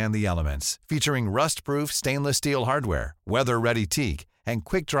withstand the elements, featuring rust-proof stainless steel hardware, weather-ready teak, and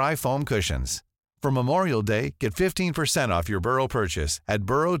quick-dry foam cushions. For Memorial Day, get 15% off your Burrow purchase at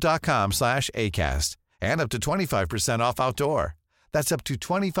burrow.com/ACAST, and up to 25% off outdoor. That's up to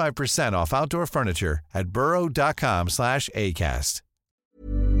 25% off outdoor furniture at burrow.com/ACAST.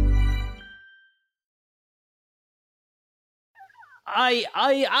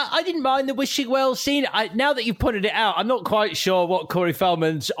 I didn't mind the wishing well scene. Now that you've pointed it out, I'm not quite sure what Corey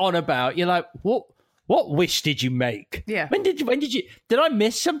Feldman's on about. You're like, what wish did you make? Yeah. When did I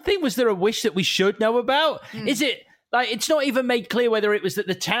miss something? Was there a wish that we should know about? Is it like, it's not even made clear whether it was that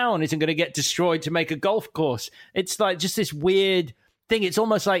the town isn't going to get destroyed to make a golf course. It's like just this weird thing. It's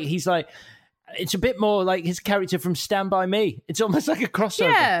almost like he's like, it's a bit more like his character from Stand By Me. It's almost like a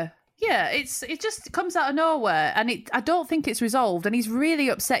crossover. Yeah, it just comes out of nowhere, and I don't think it's resolved. And he's really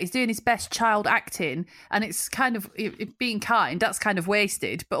upset. He's doing his best child acting, and it's kind of being kind. That's kind of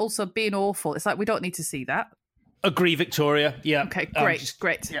wasted, but also being awful. It's like, we don't need to see that. Agree, Victoria. Yeah. Okay,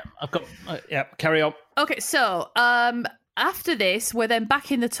 great. Yeah, I've got. Carry on. Okay, so after this, we're then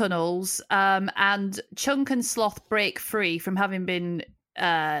back in the tunnels, and Chunk and Sloth break free from having been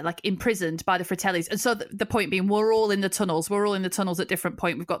imprisoned by the Fratellis. And so the point being, we're all in the tunnels. We're all in the tunnels at different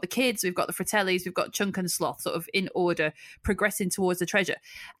points. We've got the kids, we've got the Fratellis, we've got Chunk and Sloth, sort of in order, progressing towards the treasure.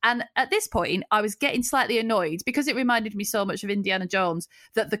 And at this point, I was getting slightly annoyed because it reminded me so much of Indiana Jones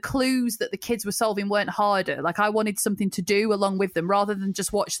that the clues that the kids were solving weren't harder. Like, I wanted something to do along with them rather than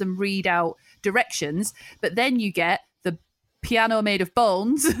just watch them read directions. But then you get the piano made of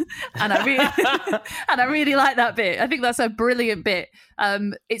bones, and I really like that bit. I think that's a brilliant bit.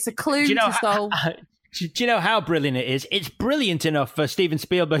 It's a clue to solve. Do you know how brilliant it is? It's brilliant enough for Steven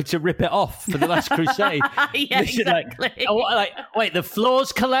Spielberg to rip it off for The Last Crusade. Yeah, exactly. Wait, the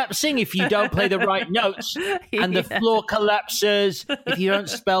floor's collapsing if you don't play the right notes, and the floor collapses if you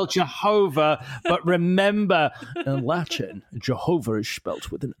don't spell Jehovah. But remember, in Latin, Jehovah is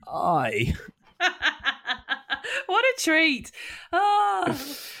spelt with an I. What a treat. Oh,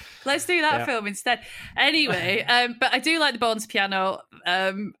 let's do that film instead. Anyway, but I do like the Bones piano.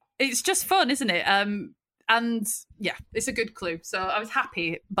 It's just fun, isn't it? And yeah, it's a good clue. So I was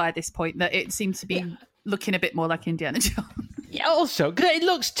happy by this point that it seemed to be looking a bit more like Indiana Jones. Yeah, also, it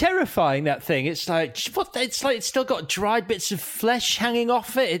looks terrifying, that thing. It's like, it's still got dried bits of flesh hanging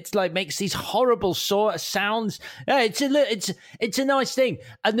off it. It's like makes these horrible sort of sounds. Yeah, it's a nice thing.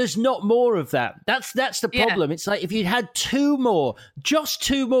 And there's not more of that. That's the problem. Yeah. It's like if you had just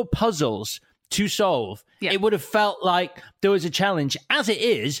two more puzzles to solve, it would have felt like there was a challenge. As it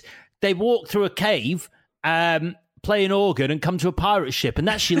is, they walk through a cave, play an organ and come to a pirate ship, and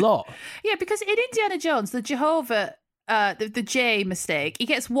that's your lot. Yeah, because in Indiana Jones, the Jehovah... the J mistake, he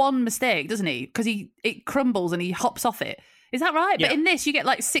gets one mistake, doesn't he? Because it crumbles and he hops off it. Is that right? Yeah. But in this, you get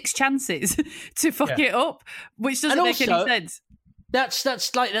like 6 chances to fuck it up, which doesn't make any sense. That's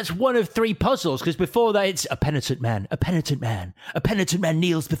one of 3 puzzles, because before that it's a penitent man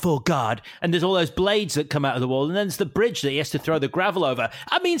kneels before God, and there's all those blades that come out of the wall, and then there's the bridge that he has to throw the gravel over.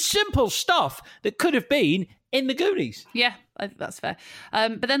 I mean, simple stuff that could have been in the Goonies. Yeah, I think that's fair.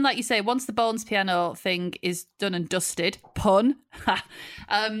 But then, like you say, once the Bones piano thing is done and dusted, pun,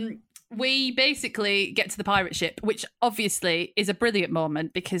 we basically get to the pirate ship, which obviously is a brilliant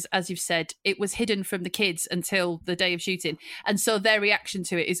moment because, as you've said, it was hidden from the kids until the day of shooting. And so their reaction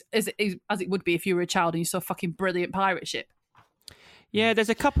to it is as it would be if you were a child and you saw a fucking brilliant pirate ship. Yeah, there's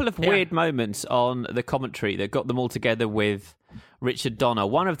a couple of weird moments on the commentary that got them all together with Richard Donner.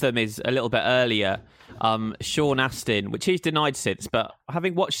 One of them is a little bit earlier, Sean Astin, which he's denied since, but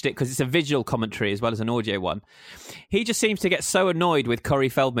having watched it, because it's a visual commentary as well as an audio one, he just seems to get so annoyed with Corey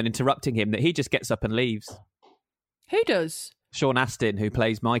Feldman interrupting him that he just gets up and leaves. Who does? Sean Astin, who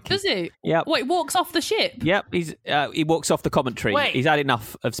plays Mikey. Does he? Yeah. What, walks off the ship? Yep, he walks off the commentary. Wait. He's had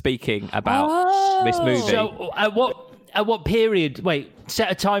enough of speaking about this movie. So at what period? Wait,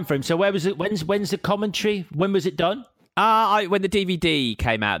 set a time frame. So where was it? When's the commentary? When was it done? When the DVD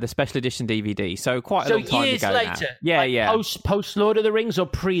came out, the special edition DVD. So quite a long time years ago later. Now. Yeah. Post Lord of the Rings or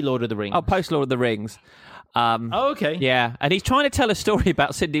pre Lord of the Rings? Oh, post Lord of the Rings. Okay. Yeah, and he's trying to tell a story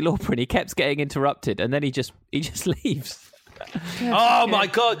about Cyndi Lauper, and he kept getting interrupted, and then he just leaves. Oh my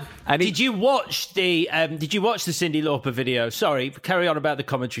God! And did you watch the Cyndi Lauper video? Sorry, carry on about the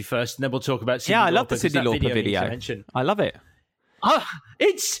commentary first, and then we'll talk about Cyndi Lauper. I love the Cyndi Lauper video. I love it. I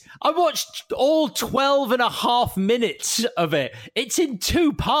watched all 12 and a half minutes of it. It's in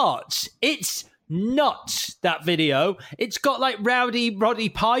 2 parts. It's nuts, that video. It's got like Roddy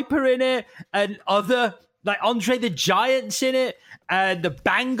Piper in it and other, like Andre the Giant's in it. And the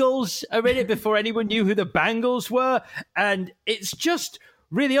Bangles are in it before anyone knew who the Bangles were. And it's just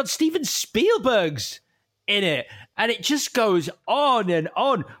really odd. Steven Spielberg's in it. And it just goes on and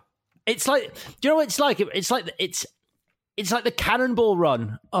on. It's like, do you know what it's like? It's like the Cannonball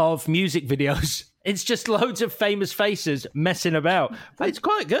Run of music videos. It's just loads of famous faces messing about. But it's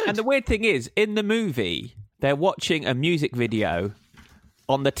quite good. And the weird thing is, in the movie, they're watching a music video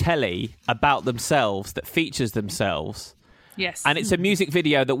on the telly about themselves that features themselves. Yes. And it's a music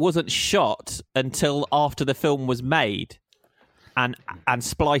video that wasn't shot until after the film was made and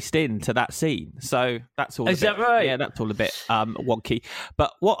spliced into that scene. So that's all Is that right? Yeah, that's all a bit wonky.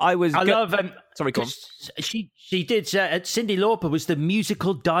 But what I love... Sorry, go on. She did... Cyndi Lauper was the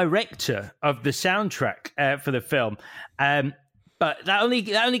musical director of the soundtrack for the film. But that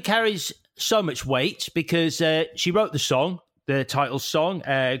only carries so much weight because she wrote the song, the title song,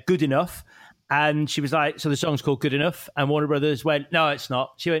 Good Enough. And she was like, so the song's called Good Enough. And Warner Brothers went, no, it's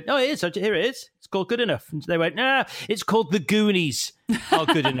not. She went, no, it is. Here it is. It's called Good Enough. And they went, nah, it's called The Goonies. Oh,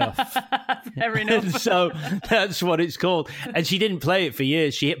 good enough. Fair enough. So that's what it's called. And she didn't play it for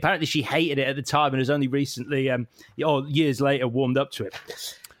years. Apparently she hated it at the time and has only recently, or years later, warmed up to it.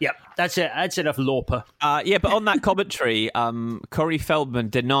 Yeah, that's it. That's enough Lauper. Yeah, but on that commentary, Corey Feldman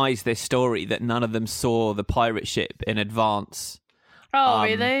denies this story that none of them saw the pirate ship in advance. Oh,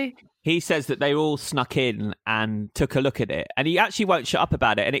 really? He says that they all snuck in and took a look at it, and he actually won't shut up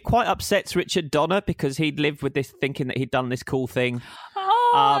about it. And it quite upsets Richard Donner because he'd lived with this thinking that he'd done this cool thing.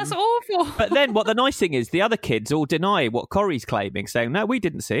 Oh, that's awful. But then what the nice thing is, the other kids all deny what Corey's claiming, saying, no, we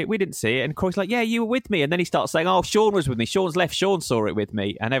didn't see it. And Corey's like, yeah, you were with me. And then he starts saying, oh, Sean was with me. Sean's left. Sean saw it with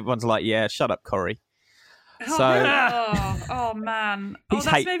me. And everyone's like, yeah, shut up, Corey. Oh man. Oh,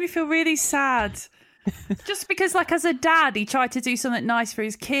 that's made me feel really sad. Just because, like, as a dad, he tried to do something nice for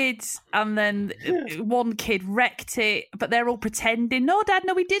his kids, and then one kid wrecked it, but they're all pretending, no, Dad,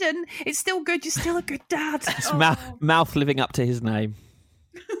 no, we didn't. It's still good. You're still a good dad. It's mouth living up to his name.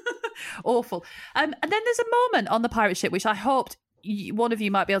 Awful. And then there's a moment on the pirate ship, which I hoped one of you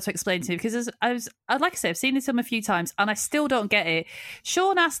might be able to explain to me, because like I say, I've seen this film a few times, and I still don't get it.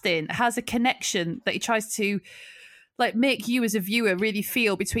 Sean Astin has a connection that he tries to make you as a viewer really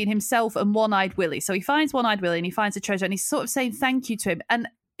feel between himself and One-Eyed Willie. So he finds One-Eyed Willie and he finds a treasure and he's sort of saying thank you to him. And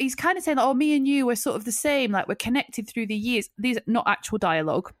he's kind of saying, oh, me and you are sort of the same, like we're connected through the years. These are not actual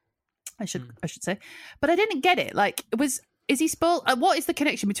dialogue, I should say. But I didn't get it. Like, is he spoiled? What is the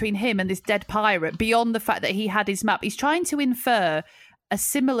connection between him and this dead pirate beyond the fact that he had his map? He's trying to infer a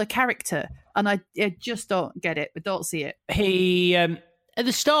similar character, and I just don't get it. I don't see it. He... At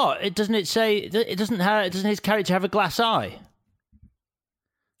the start, doesn't doesn't his character have a glass eye?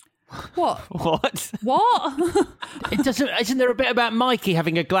 What? What? It doesn't. Isn't there a bit about Mikey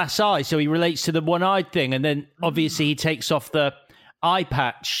having a glass eye, so he relates to the one-eyed thing, and then obviously he takes off the eye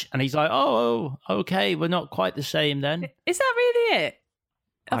patch, and he's like, "Oh, okay, we're not quite the same then." Is that really it?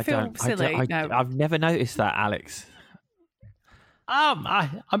 I feel silly. I've never noticed that, Alex.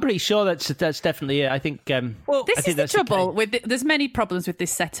 I'm pretty sure that's definitely it. I think. This is the trouble with there's many problems with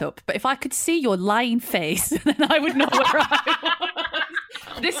this setup. But if I could see your lying face, then I would know where I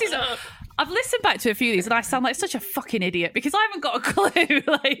was. This is. I've listened back to a few of these, and I sound like such a fucking idiot because I haven't got a clue.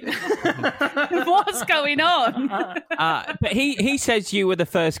 What's going on? But he says you were the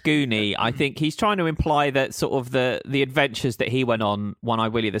first Goonie. I think he's trying to imply that sort of the adventures that he went on,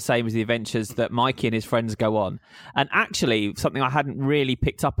 One-Eyed Willie, the same as the adventures that Mikey and his friends go on. And actually, something I hadn't really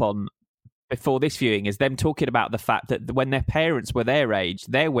picked up on before this viewing is them talking about the fact that when their parents were their age,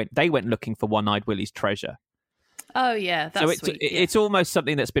 they went looking for One-Eyed Willie's treasure. Oh, yeah, that's sweet. It's almost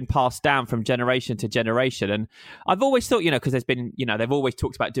something that's been passed down from generation to generation. And I've always thought, because there's been, they've always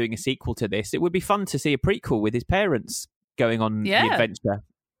talked about doing a sequel to this. It would be fun to see a prequel with his parents going on the adventure.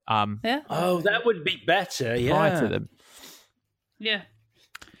 Oh, that would be better, prior to them. Yeah.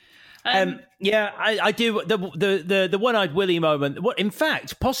 I do. The One-Eyed Willie moment, in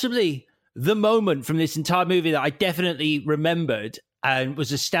fact, possibly the moment from this entire movie that I definitely remembered and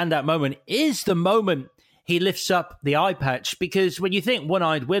was a standout moment is the moment he lifts up the eye patch, because when you think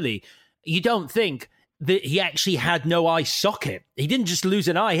One-Eyed Willie, you don't think that he actually had no eye socket. He didn't just lose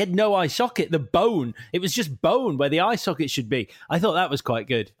an eye, he had no eye socket. The bone, it was just bone where the eye socket should be. I thought that was quite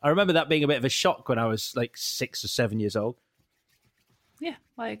good. I remember that being a bit of a shock when I was like 6 or 7 years old. Yeah,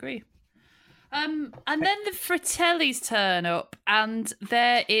 I agree. And then the Fratellis turn up, and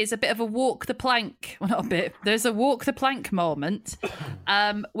there is a bit of a walk the plank. Well, not a bit. There's a walk the plank moment,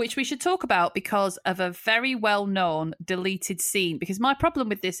 which we should talk about because of a very well-known deleted scene. Because my problem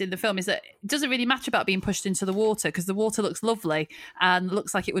with this in the film is that it doesn't really matter about being pushed into the water because the water looks lovely and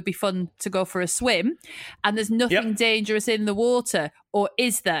looks like it would be fun to go for a swim, and there's nothing dangerous in the water, or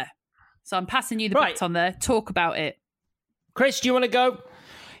is there? So I'm passing you the baton there. Talk about it. Chris, do you want to go?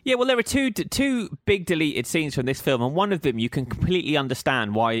 Yeah, well, there are two big deleted scenes from this film, and one of them you can completely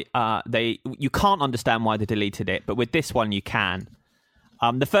understand why you can't understand why they deleted it, but with this one you can.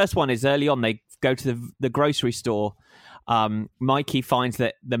 The first one is early on. They go to the grocery store. Mikey finds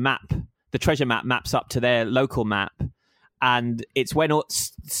that the treasure map maps up to their local map, and it's when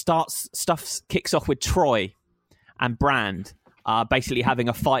stuff kicks off with Troy and Brand basically having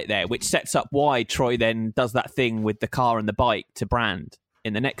a fight there, which sets up why Troy then does that thing with the car and the bike to Brand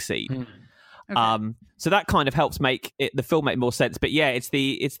in the next scene. Okay. So that kind of helps make the film make more sense. But yeah, it's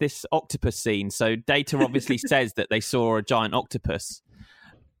this octopus scene. So Data obviously says that they saw a giant octopus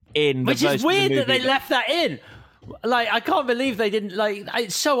in the Which is weird that they that left that in. Like, I can't believe they didn't. Like,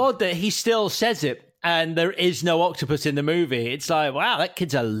 it's so odd that he still says it and there is no octopus in the movie. It's like, wow, that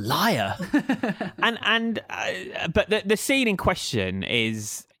kid's a liar. But the scene in question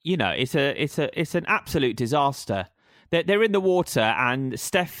is, you know, it's an absolute disaster. They're in the water, and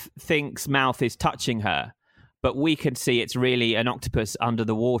Steph thinks Mouth is touching her, but we can see it's really an octopus under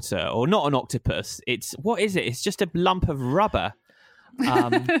the water, or not an octopus. What is it? It's just a lump of rubber.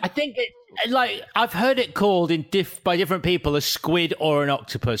 I think I've heard it called by different people a squid or an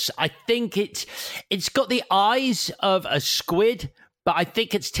octopus. I think it's got the eyes of a squid, but I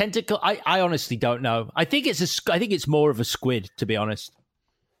think it's tentacle. I honestly don't know. I think it's more of a squid, to be honest.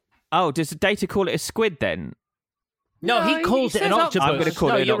 Oh, does Data call it a squid then? No, he calls it an octopus. I'm going to call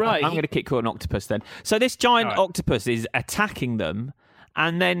it. You're right. I'm going to call it an octopus then. So this giant octopus is attacking them,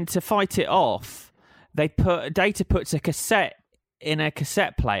 and then to fight it off, Data puts a cassette in a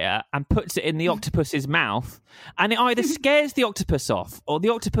cassette player and puts it in the octopus's mouth, and it either scares the octopus off or the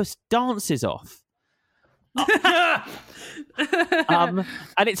octopus dances off. And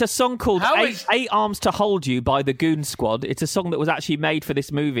it's a song called Eight Arms to Hold You by the Goon Squad. It's a song that was actually made for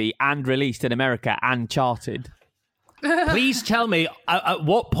this movie and released in America and charted. Please tell me, at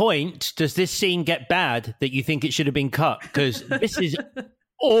what point does this scene get bad that you think it should have been cut? Because this is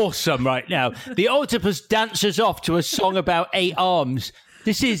awesome right now. The octopus dances off to a song about 8 arms.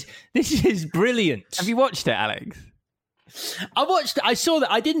 This is brilliant. Have you watched it, Alex? I watched it. I saw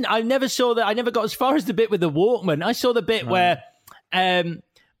that. I never saw that. I never got as far as the bit with the Walkman. I saw the bit where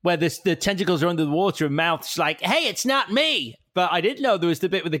the tentacles are under the water and Mouth's like, hey, it's not me. But I didn't know there was the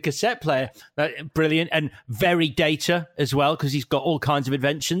bit with the cassette player. Brilliant. And very Data as well, because he's got all kinds of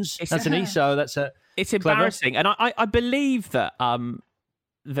inventions, hasn't he? So it's embarrassing. And I believe that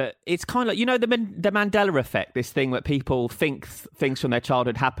that it's kind of like, you know, the Mandela effect, this thing that people think things from their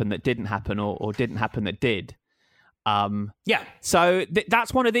childhood happen that didn't happen or didn't happen that did. So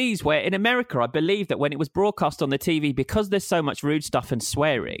that's one of these where in America, I believe that when it was broadcast on the TV, because there's so much rude stuff and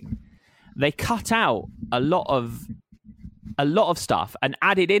swearing, they cut out a lot of stuff and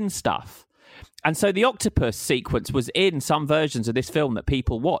added in stuff. And so the octopus sequence was in some versions of this film that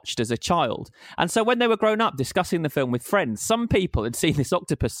people watched as a child. And so when they were grown up discussing the film with friends, some people had seen this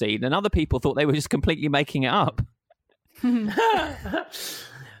octopus scene and other people thought they were just completely making it up.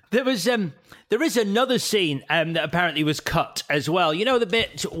 There is another scene that apparently was cut as well. You know the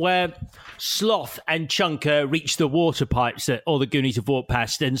bit where Sloth and Chunker reach the water pipes that all the Goonies have walked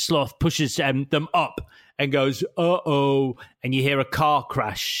past, and Sloth pushes them up and goes, uh-oh, and you hear a car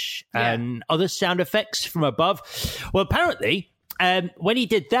crash and other sound effects from above. Well, apparently, when he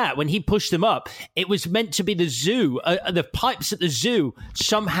did that, when he pushed them up, it was meant to be the zoo. The pipes at the zoo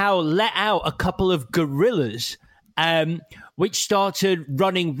somehow let out a couple of gorillas, which started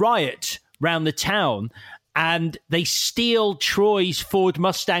running riot round the town, and they steal Troy's Ford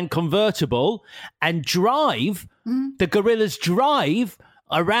Mustang convertible and drive, the gorillas drive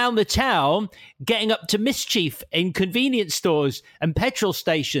around the town, getting up to mischief in convenience stores and petrol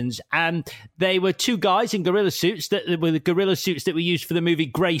stations. And they were 2 guys in gorilla suits that were the gorilla suits that were used for the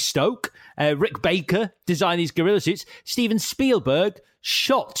movie Greystoke. Rick Baker designed these gorilla suits. Steven Spielberg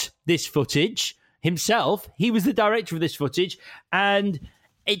shot this footage himself. He was the director of this footage, and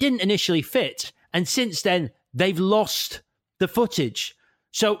it didn't initially fit. And since then, they've lost the footage.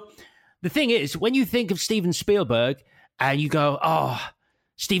 So the thing is, when you think of Steven Spielberg and you go, oh,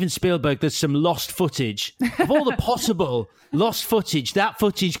 Steven Spielberg, there's some lost footage. Of all the possible lost footage that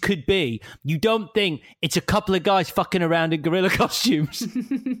footage could be, you don't think it's a couple of guys fucking around in gorilla costumes.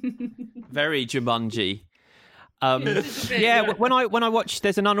 Very Jumanji. When I watched,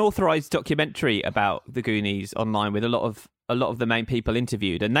 there's an unauthorized documentary about the Goonies online with a lot of the main people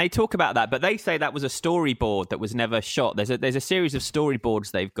interviewed, and they talk about that, but they say that was a storyboard that was never shot. There's a series of storyboards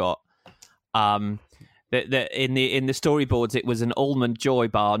they've got. That in the storyboards, it was an Almond Joy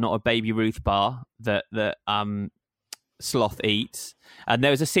bar, not a Baby Ruth bar that Sloth eats. And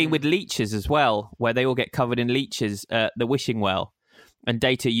there was a scene with leeches as well, where they all get covered in leeches at the wishing well, and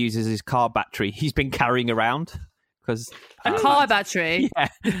Data uses his car battery he's been carrying around. A car battery? Yeah.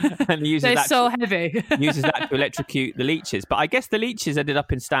 And they're so heavy. Uses that to electrocute the leeches. But I guess the leeches ended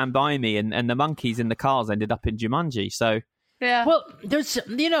up in Stand By Me, and the monkeys in the cars ended up in Jumanji, so... Yeah. Well, there's,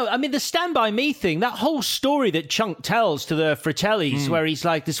 the Stand By Me thing, that whole story that Chunk tells to the Fratellis, where he's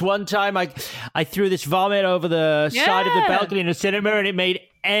like, this one time I threw this vomit over the side of the balcony in a cinema and it made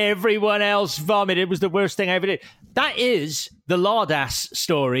everyone else vomit. It was the worst thing I ever did. That is the Lardass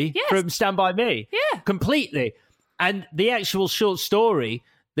story from Stand By Me. Yeah. Completely. And the actual short story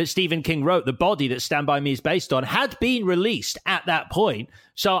that Stephen King wrote, the body that Stand By Me is based on, had been released at that point.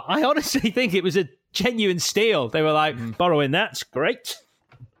 So I honestly think it was a genuine steal. They were like, borrowing that's great.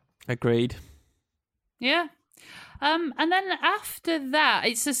 Agreed. Yeah. And then after that,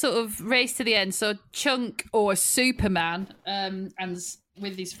 it's a sort of race to the end. So Chunk, or Superman, and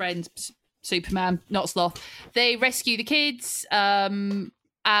with his friend Superman, not Sloth, they rescue the kids. And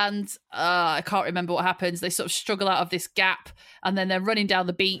I can't remember what happens. They sort of struggle out of this gap, and then they're running down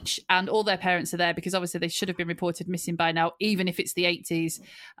the beach, and all their parents are there because obviously they should have been reported missing by now, even if it's the 80s.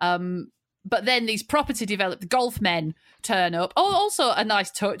 But then these property developed golf men turn up. Oh, also a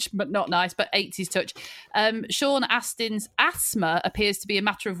nice touch, but not nice, but 80s touch. Sean Astin's asthma appears to be a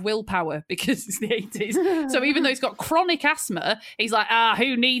matter of willpower because it's the 80s. So even though he's got chronic asthma, he's like,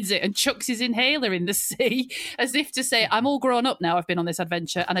 who needs it? And chucks his inhaler in the sea as if to say, I'm all grown up now. I've been on this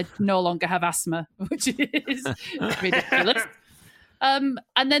adventure and I no longer have asthma, which is ridiculous. And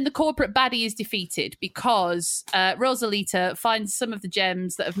then the corporate baddie is defeated because Rosalita finds some of the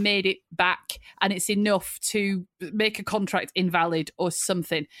gems that have made it back, and it's enough to make a contract invalid or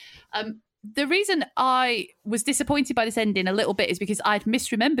something. The reason I was disappointed by this ending a little bit is because I'd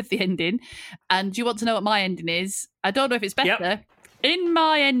misremembered the ending. And do you want to know what my ending is? I don't know if it's better. Yep. In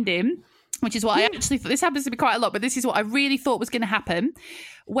my ending, which is what I actually thought, this happens to be quite a lot, but this is what I really thought was going to happen.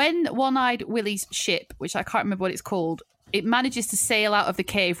 When One-Eyed Willie's ship, which I can't remember what it's called, it manages to sail out of the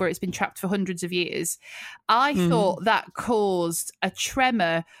cave where it's been trapped for hundreds of years. I thought that caused a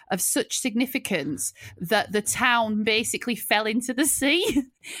tremor of such significance that the town basically fell into the sea,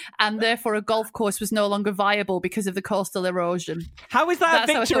 and therefore a golf course was no longer viable because of the coastal erosion. How is that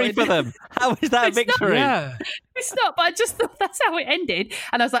a victory for them? How is that a victory? It's not, but I just thought that's how it ended.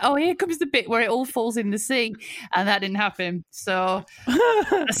 And I was like, oh, here comes the bit where it all falls in the sea. And that didn't happen. So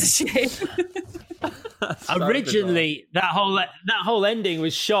that's a shame. Originally, that whole ending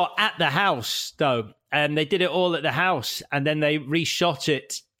was shot at the house, though, and they did it all at the house, and then they reshot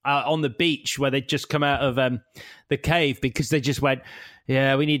it on the beach where they'd just come out of the cave because they just went,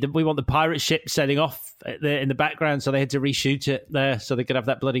 yeah, we want the pirate ship sailing off in the background, so they had to reshoot it there so they could have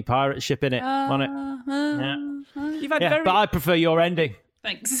that bloody pirate ship in it on it. You've had but I prefer your ending.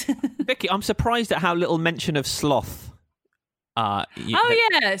 Thanks, Vicky. I'm surprised at how little mention of Sloth.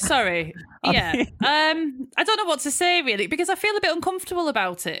 Sorry. Yeah. I don't know what to say really, because I feel a bit uncomfortable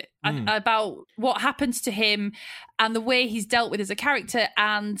about it, about what happens to him and the way he's dealt with as a character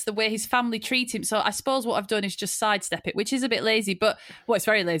and the way his family treat him. So I suppose what I've done is just sidestep it, which is a bit lazy, but it's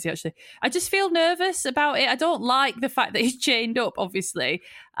very lazy actually. I just feel nervous about it. I don't like the fact that he's chained up, obviously.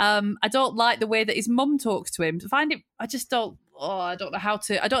 I don't like the way that his mum talks to him. I just don't. Oh, I don't know how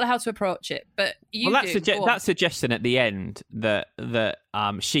to approach it. But that suggestion at the end that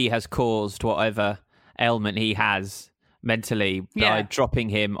she has caused whatever ailment he has mentally by dropping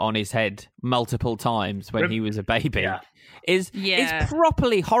him on his head multiple times when he was a baby is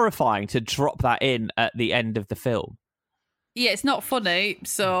properly horrifying to drop that in at the end of the film. Yeah, it's not funny,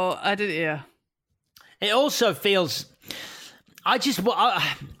 so I didn't. Yeah, it also feels. I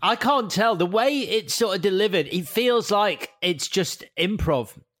can't tell. The way it's sort of delivered, it feels like it's just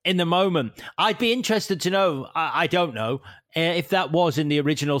improv in the moment. I'd be interested to know, I don't know, if that was in the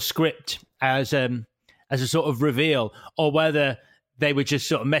original script as a sort of reveal, or whether they were just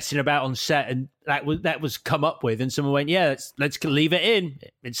sort of messing about on set and that was come up with, and someone went, yeah, let's leave it in.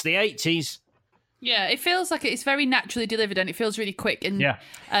 It's the 80s. Yeah, it feels like it's very naturally delivered and it feels really quick.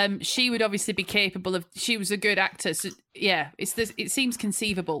 And she would obviously be capable of. She was a good actor. So yeah, it seems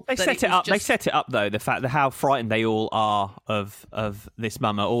conceivable. They set it up. They set it up though. The fact that how frightened they all are of this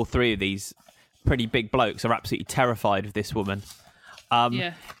mama. All three of these pretty big blokes are absolutely terrified of this woman.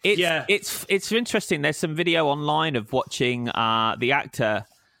 It's interesting. There's some video online of watching the actor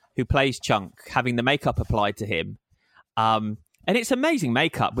who plays Chunk having the makeup applied to him. And it's amazing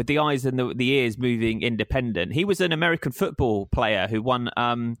makeup with the eyes and the ears moving independent. He was an American football player who won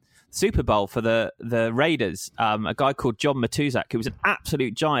Super Bowl for the Raiders, a guy called John Matuszak, who was an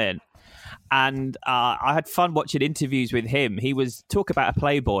absolute giant. And I had fun watching interviews with him. He was talk about a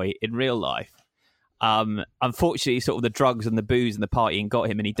playboy in real life. Unfortunately, sort of the drugs and the booze and the partying got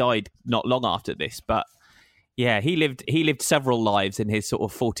him, and he died not long after this. But yeah, he lived several lives in his sort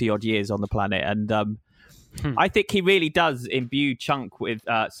of 40-odd years on the planet. And I think he really does imbue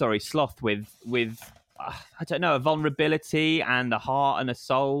Sloth with I don't know, a vulnerability and a heart and a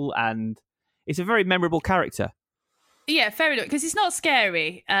soul, and it's a very memorable character. Yeah, fair enough, because it's not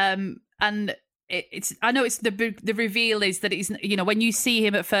scary, and it's. I know it's the reveal is that he's, you know, when you see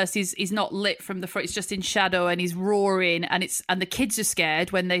him at first, he's not lit from the front; it's just in shadow, and he's roaring, and the kids are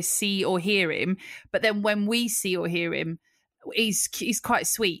scared when they see or hear him, but then when we see or hear him, he's quite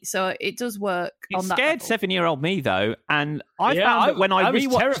sweet, so it does work. It scared 7-year-old me though, and I found that when I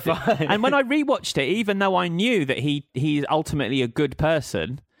rewatched it, and when I rewatched it, even though I knew that he's ultimately a good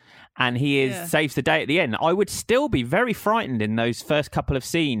person and saves the day at the end, I would still be very frightened in those first couple of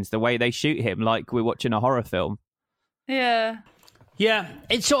scenes, the way they shoot him like we're watching a horror film. Yeah. Yeah,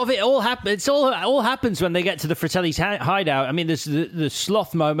 it's sort of it all happens. It's all happens when they get to the Fratelli's hideout. I mean, there's the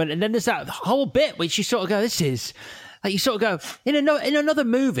sloth moment, and then there's that whole bit which you sort of go, this is. Like you sort of go, in another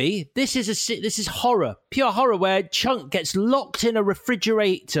movie, this is horror, pure horror, where Chunk gets locked in a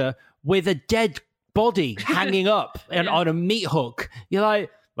refrigerator with a dead body hanging up on a meat hook. You're like,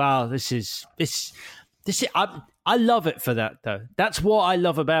 wow, this is. I love it for that though. That's what I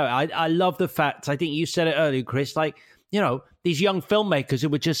love about it. I love the fact. I think you said it earlier, Chris. Like, you know, these young filmmakers who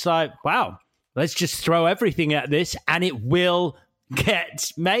were just like, wow, let's just throw everything at this, and it will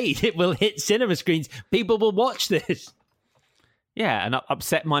get made. It will hit cinema screens. People will watch this. Yeah, and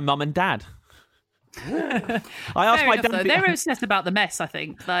upset my mum and dad. I asked my dad. They're obsessed about the mess, I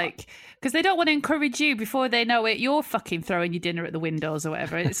think, like, because they don't want to encourage you before they know it. You're fucking throwing your dinner at the windows or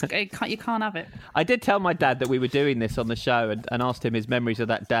whatever. You can't have it. I did tell my dad that we were doing this on the show and asked him his memories of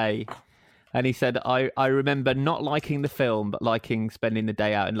that day. And he said, I remember not liking the film, but liking spending the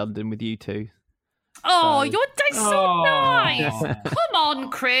day out in London with you two. Oh, your day's so nice. Come on,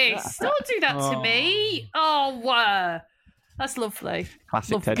 Chris. Don't do that to me. Oh, that's lovely.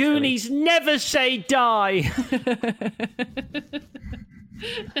 Classic Ted Goonies Philly. Never say die.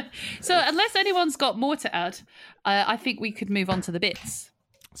 So unless anyone's got more to add, I think we could move on to the bits.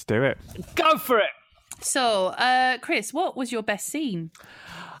 Let's do it. Go for it. So, Chris, what was your best scene?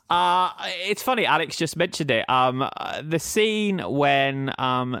 It's funny, Alex just mentioned it. The scene when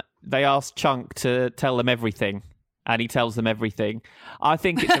they ask Chunk to tell them everything, and he tells them everything. I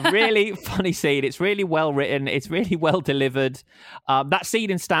think it's a really funny scene. It's really well written. It's really well delivered. That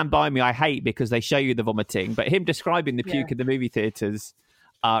scene in Stand By Me I hate because they show you the vomiting, but him describing the puke in the movie theatres,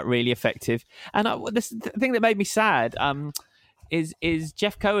 really effective. And the thing that made me sad is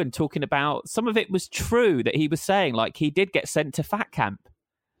Jeff Cohen talking about some of it was true that he was saying, like he did get sent to fat camp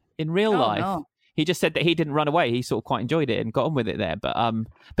in real life. No. He just said that he didn't run away. He sort of quite enjoyed it and got on with it there.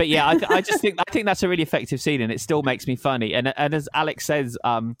 But yeah, I just think that's a really effective scene, and it still makes me funny. And as Alex says,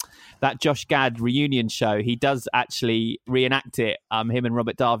 that Josh Gad reunion show, he does actually reenact it. Him and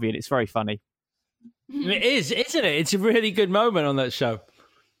Robert Davi, and it's very funny. It is, isn't it? It's a really good moment on that show.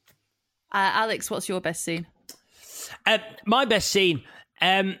 Alex, what's your best scene? My best scene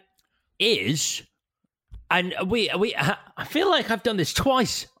is. And I feel like I've done this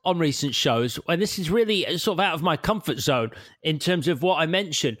twice on recent shows, and this is really sort of out of my comfort zone in terms of what I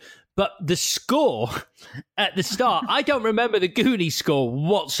mentioned. But the score at the start, I don't remember the Goonies score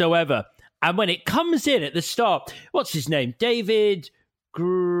whatsoever. And when it comes in at the start, what's his name? David,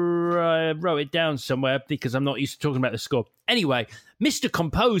 I wrote it down somewhere because I'm not used to talking about the score. Anyway, Mr.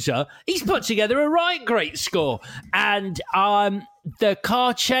 Composer, he's put together a right great score. And the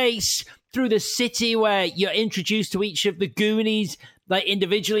car chase through the city where you're introduced to each of the Goonies, like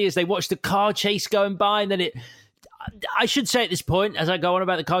individually as they watch the car chase going by. And then I should say at this point, as I go on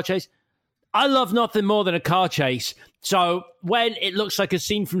about the car chase, I love nothing more than a car chase. So when it looks like a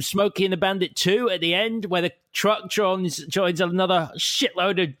scene from Smokey and the Bandit 2 at the end, where the truck joins another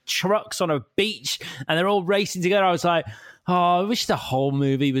shitload of trucks on a beach and they're all racing together, I was like, oh, I wish the whole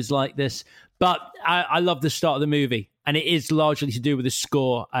movie was like this. But I love the start of the movie, and it is largely to do with the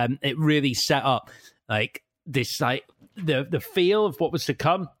score. It really set up like this, like the feel of what was to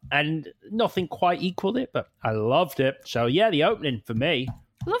come, and nothing quite equaled it. But I loved it. So yeah, the opening for me.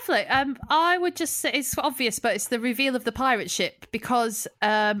 Lovely. I would just say it's obvious, but it's the reveal of the pirate ship, because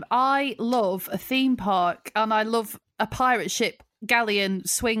I love a theme park and I love a pirate ship galleon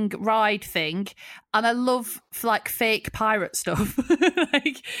swing ride thing, and I love like fake pirate stuff.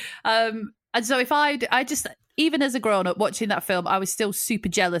 And so if I just, even as a grown up watching that film, I was still super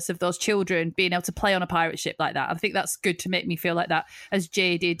jealous of those children being able to play on a pirate ship like that. I think that's good to make me feel like that, as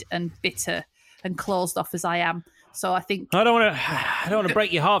jaded and bitter and closed off as I am. So I think I don't want to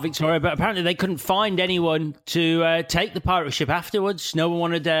break your heart, Victoria, but apparently they couldn't find anyone to take the pirate ship afterwards. No one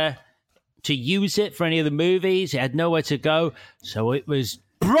wanted to use it for any of the movies. It had nowhere to go, so it was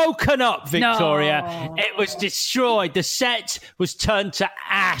broken up, Victoria. No. It was destroyed. The set was turned to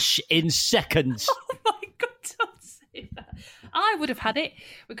ash in seconds. Oh my God, don't say that. I would have had it.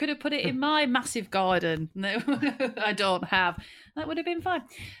 We could have put it in my massive garden. No, I don't have. That would have been fine.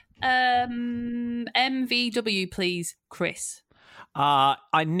 MVW, please, Chris.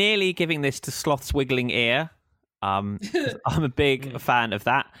 I'm nearly giving this to Sloth's Wiggling Ear. I'm a big fan of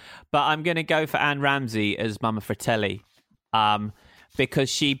that, but I'm going to go for Anne Ramsey as Mama Fratelli, because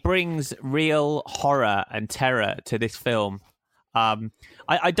she brings real horror and terror to this film.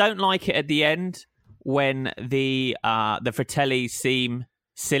 I don't like it at the end when the Fratellis seem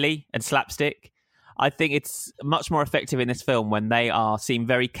silly and slapstick. I think it's much more effective in this film when they seem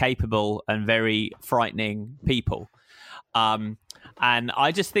very capable and very frightening people. And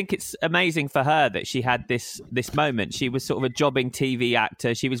I just think it's amazing for her that she had this moment. She was sort of a jobbing TV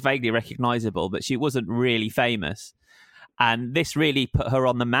actor. She was vaguely recognisable, but she wasn't really famous. And this really put her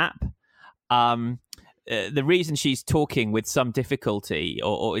on the map. The reason she's talking with some difficulty,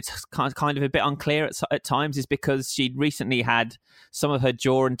 or it's kind of a bit unclear at times, is because she'd recently had some of her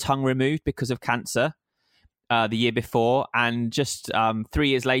jaw and tongue removed because of cancer the year before, and just 3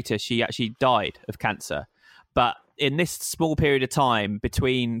 years later she actually died of cancer. But in this small period of time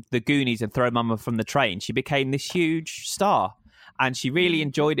between The Goonies and Throw Mama from the Train, she became this huge star, and she really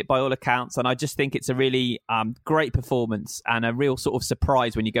enjoyed it by all accounts. And I just think it's a really great performance and a real sort of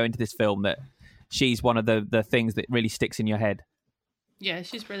surprise when you go into this film that she's one of the things that really sticks in your head. Yeah,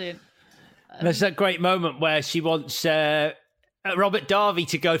 she's brilliant. There's that great moment where she wants Robert Darby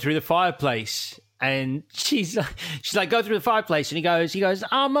to go through the fireplace, and she's like, go through the fireplace, and he goes,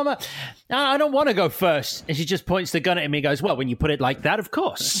 oh, Mama, I don't want to go first. And she just points the gun at him, and he goes, well, when you put it like that, of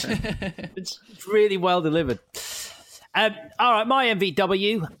course. It's really well delivered. All right, my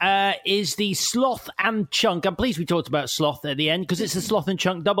MVW is the Sloth and Chunk. I'm pleased we talked about Sloth at the end, because it's a Sloth and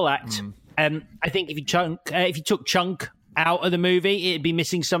Chunk double act. I think if you took Chunk out of the movie, it'd be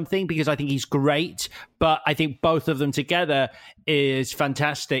missing something, because I think he's great, but I think both of them together is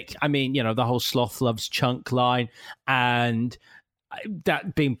fantastic. I mean, you know, the whole Sloth loves Chunk line, and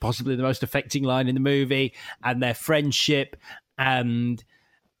that being possibly the most affecting line in the movie, and their friendship, and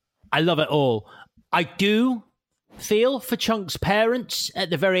I love it all. I do feel for Chunk's parents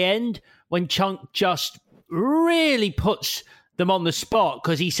at the very end, when Chunk just really puts them on the spot,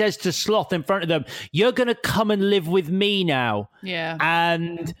 because he says to Sloth in front of them, you're going to come and live with me now. Yeah.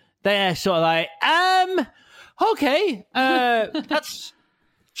 And they're sort of like, okay,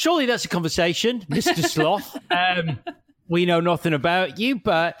 surely that's a conversation, Mr. Sloth. We know nothing about you,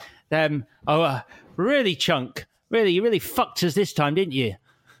 but really, Chunk, really, you really fucked us this time, didn't you?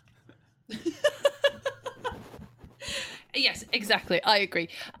 Yes, exactly. I agree.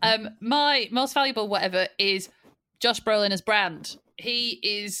 My most valuable whatever is Josh Brolin as Brand.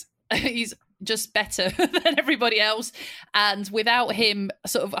 He's just better than everybody else, and without him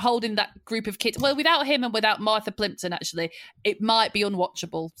sort of holding that group of kids, well, without him and without Martha Plimpton, actually, it might be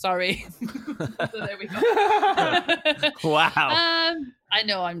unwatchable. Sorry. So there we go. Wow. I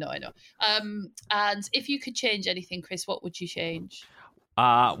know. And if you could change anything, Chris, what would you change?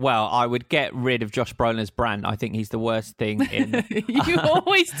 Well, I would get rid of Josh Brolin as Brand. I think he's the worst thing in... You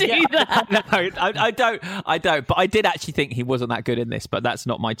always do that. No, I don't. But I did actually think he wasn't that good in this, but that's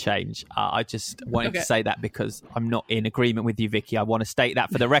not my change. I just wanted to say that because I'm not in agreement with you, Vicky. I want to state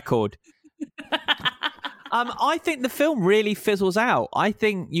that for the record. I think the film really fizzles out. I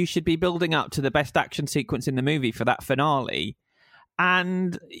think you should be building up to the best action sequence in the movie for that finale.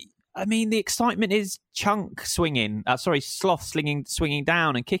 And... I mean, the excitement is Chunk swinging, Sloth swinging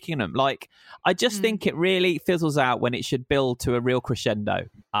down and kicking them. Like, I just think it really fizzles out when it should build to a real crescendo.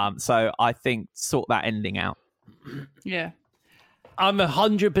 So I think sort that ending out. Yeah. I'm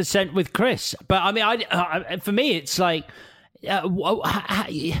 100% with Chris. But I mean, for me, it's like,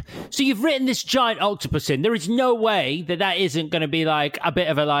 So you've written this giant octopus in. There is no way that isn't going to be like a bit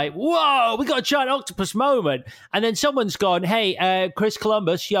of a like, whoa, we got a giant octopus moment. And then someone's gone, hey, Chris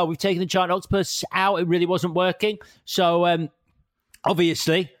Columbus, we've taken the giant octopus out. It really wasn't working. So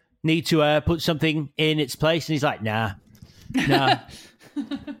obviously need to put something in its place. And he's like, nah.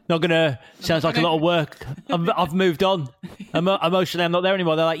 Not gonna. Sounds like a lot of work. I've moved on. Emotionally, I'm not there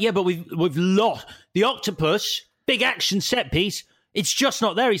anymore. They're like, yeah, but we've lost the octopus. Big action set piece. It's just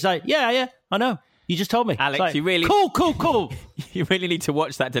not there. He's like, yeah, I know. You just told me, Alex. Like, you really cool. You really need to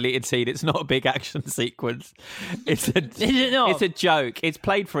watch that deleted scene. It's not a big action sequence. Is it not? It's a joke. It's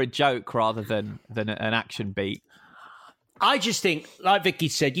played for a joke rather than an action beat. I just think, like Vicky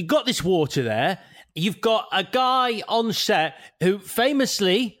said, you've got this water there. You've got a guy on set who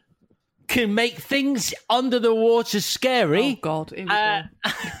famously can make things under the water scary. Oh, God.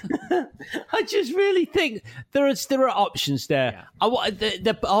 I just really think there are options there. Yeah.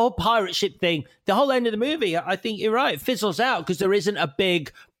 The whole pirate ship thing, the whole end of the movie, I think you're right, it fizzles out because there isn't a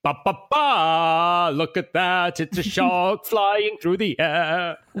big ba-ba-ba, look at that, it's a shark flying through the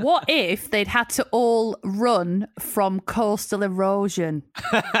air. What if they'd had to all run from coastal erosion?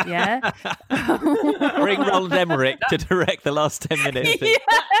 Yeah? Bring Roland Emmerich to direct the last 10 minutes. Yeah.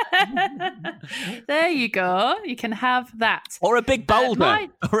 There you go. You can have that. Or a big boulder.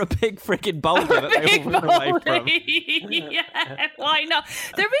 Or a big freaking boulder that they all run away from. Yeah, why not?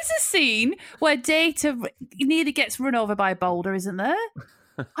 There is a scene where Data nearly gets run over by a boulder, isn't there?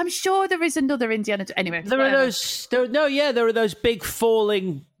 I'm sure there is another Indiana. Anyway, there are those big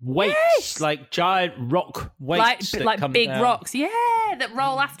falling weights, like giant rock weights, like big down. rocks, that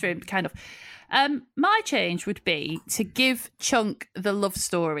roll after him, kind of. My change would be to give Chunk the love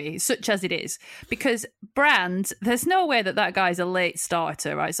story, such as it is, because Brand, there's no way that guy's a late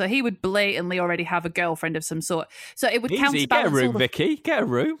starter, right? So he would blatantly already have a girlfriend of some sort. So it would counterbalance. Get a room, Vicky. Get a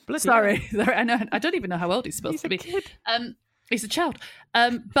room. Sorry, I know. I don't even know how old he's supposed to be. Kid. He's a child.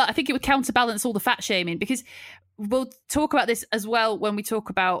 But I think it would counterbalance all the fat shaming, because we'll talk about this as well when we talk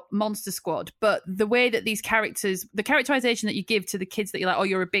about Monster Squad. But the way that these characters, the characterization that you give to the kids that you're like, oh,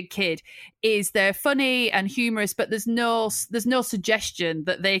 you're a big kid, is they're funny and humorous, but there's no suggestion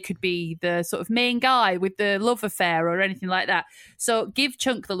that they could be the sort of main guy with the love affair or anything like that. So give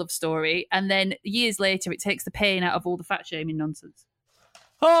Chunk the love story, and then years later it takes the pain out of all the fat shaming nonsense.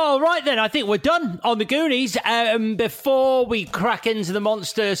 All right, then. I think we're done on the Goonies. Before we crack into the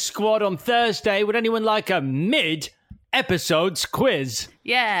Monster Squad on Thursday, would anyone like a mid-episodes quiz?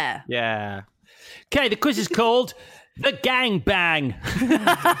 Yeah. Yeah. Okay, the quiz is called The Gang Bang.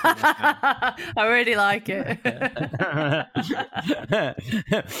 I really like it.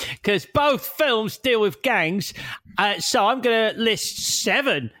 Because both films deal with gangs. So I'm going to list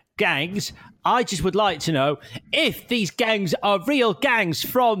 7 gangs. I just would like to know if these gangs are real gangs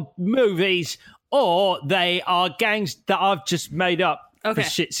from movies or they are gangs that I've just made up for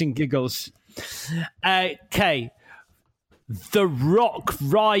shits and giggles. Okay. The Rock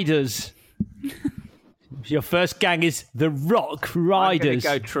Riders. Your first gang is the Rock Riders.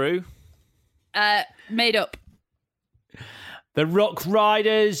 I'm going to go true. Made up. The Rock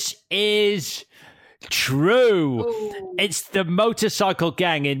Riders is true. Ooh. It's the motorcycle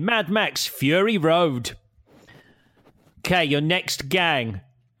gang in Mad Max Fury Road. Okay, your next gang.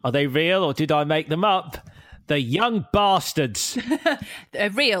 Are they real or did I make them up? The Young Bastards.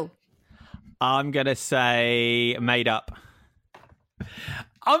 They're real. I'm going to say made up.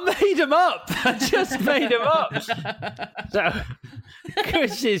 I made them up. I just made them up. So,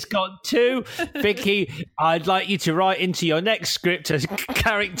 Chris has got 2. Vicky, I'd like you to write into your next script a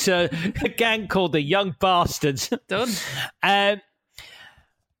character, a gang called the Young Bastards. Done.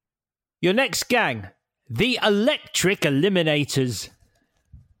 Your next gang, the Electric Eliminators.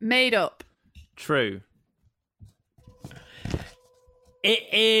 Made up. True.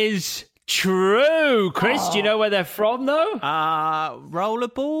 It is true. Chris, do you know where they're from, though?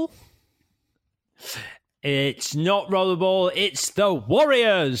 Rollerball? It's not Rollerball. It's the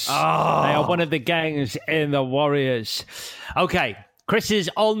Warriors. Oh. They are one of the gangs in the Warriors. Okay, Chris is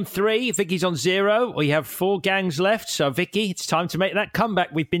on 3. Vicky's on 0. We have 4 gangs left. So, Vicky, it's time to make that comeback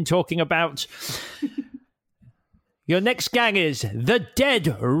we've been talking about. Your next gang is the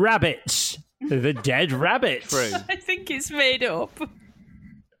Dead Rabbits. The Dead Rabbits. True. I think it's made up.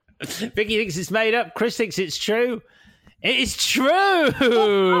 Vicky thinks it's made up. Chris thinks it's true. It is true.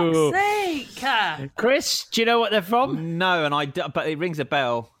 For fuck's sake. Chris, do you know what they're from? No, but it rings a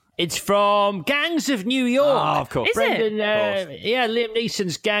bell. It's from Gangs of New York. Oh, of course. Is it? Yeah, Liam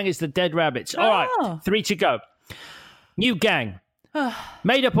Neeson's gang is the Dead Rabbits. All right, 3 to go. New gang.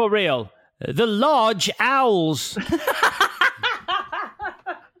 Made up or real? The Large Owls.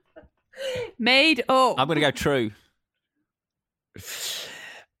 Made up. I'm going to go true.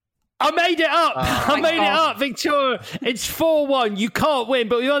 I made it up. I made it up, Victoria. It's 4-1. You can't win,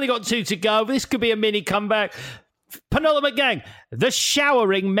 but we've only got 2 to go. This could be a mini comeback. Penultimate gang, The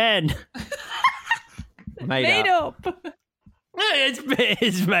Showering Men. Made up.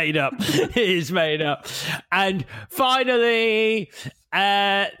 It's made up. It is made up. And finally,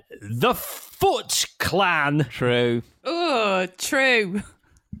 The Foot Clan. True. Oh, true.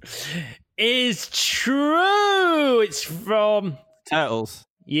 Is true. It's from Turtles.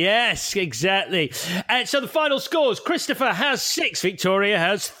 Yes, exactly. So the final scores, Christopher has 6, Victoria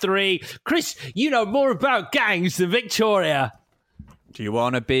has 3. Chris, you know more about gangs than Victoria. Do you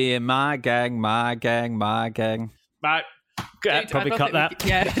want to be in my gang, my gang, my gang? Right. Probably cut that.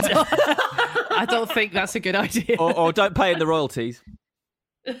 Yeah. I don't think that's a good idea. Or don't pay in the royalties.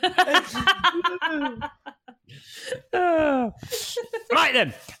 Right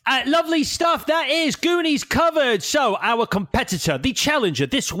then, lovely stuff. That is Goonies covered. So our competitor, the challenger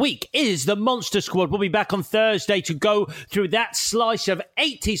this week, is the Monster Squad. We'll be back on Thursday to go through that slice of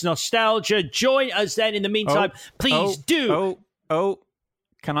 80s nostalgia. Join us then. In the meantime, please do.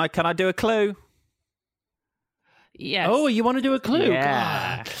 Can I do a clue? Yes. Oh, you want to do a clue?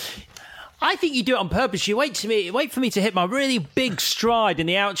 Yeah. God. I think you do it on purpose. You wait for me to hit my really big stride in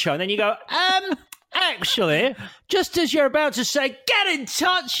the outro, and then you go, actually, just as you're about to say, get in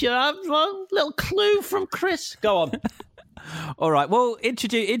touch, a little clue from Chris. Go on. All right. Well,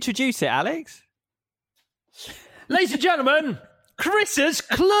 introduce it, Alex. Ladies and gentlemen, Chris's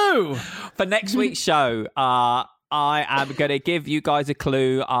clue. For next week's show, I am going to give you guys a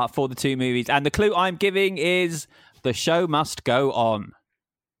clue for the 2 movies. And the clue I'm giving is The Show Must Go On.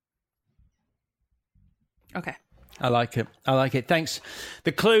 Okay. I like it. Thanks.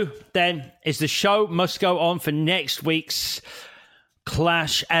 The clue, then, is The Show Must Go On for next week's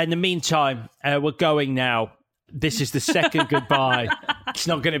Clash. And in the meantime, we're going now. This is the second goodbye. It's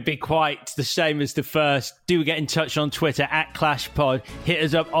not going to be quite the same as the first. Do get in touch on Twitter @ClashPod. Hit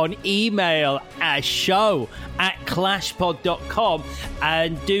us up on email at show@clashpod.com.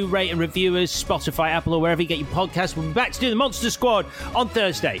 And do rate and review us, Spotify, Apple, or wherever you get your podcasts. We'll be back to do the Monster Squad on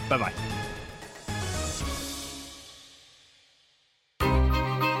Thursday. Bye-bye.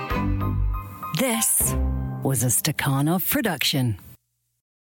 This was a Stakhanov production.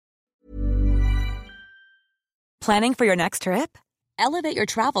 Planning for your next trip? Elevate your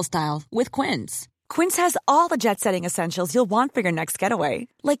travel style with Quince. Quince has all the jet-setting essentials you'll want for your next getaway,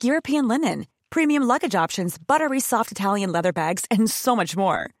 like European linen, premium luggage options, buttery soft Italian leather bags, and so much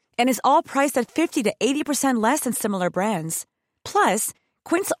more. And is all priced at 50 to 80% less than similar brands. Plus,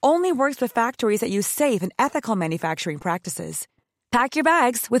 Quince only works with factories that use safe and ethical manufacturing practices. Pack your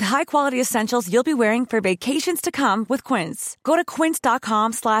bags with high-quality essentials you'll be wearing for vacations to come with Quince. Go to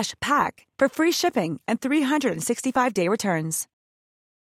quince.com/pack for free shipping and 365-day returns.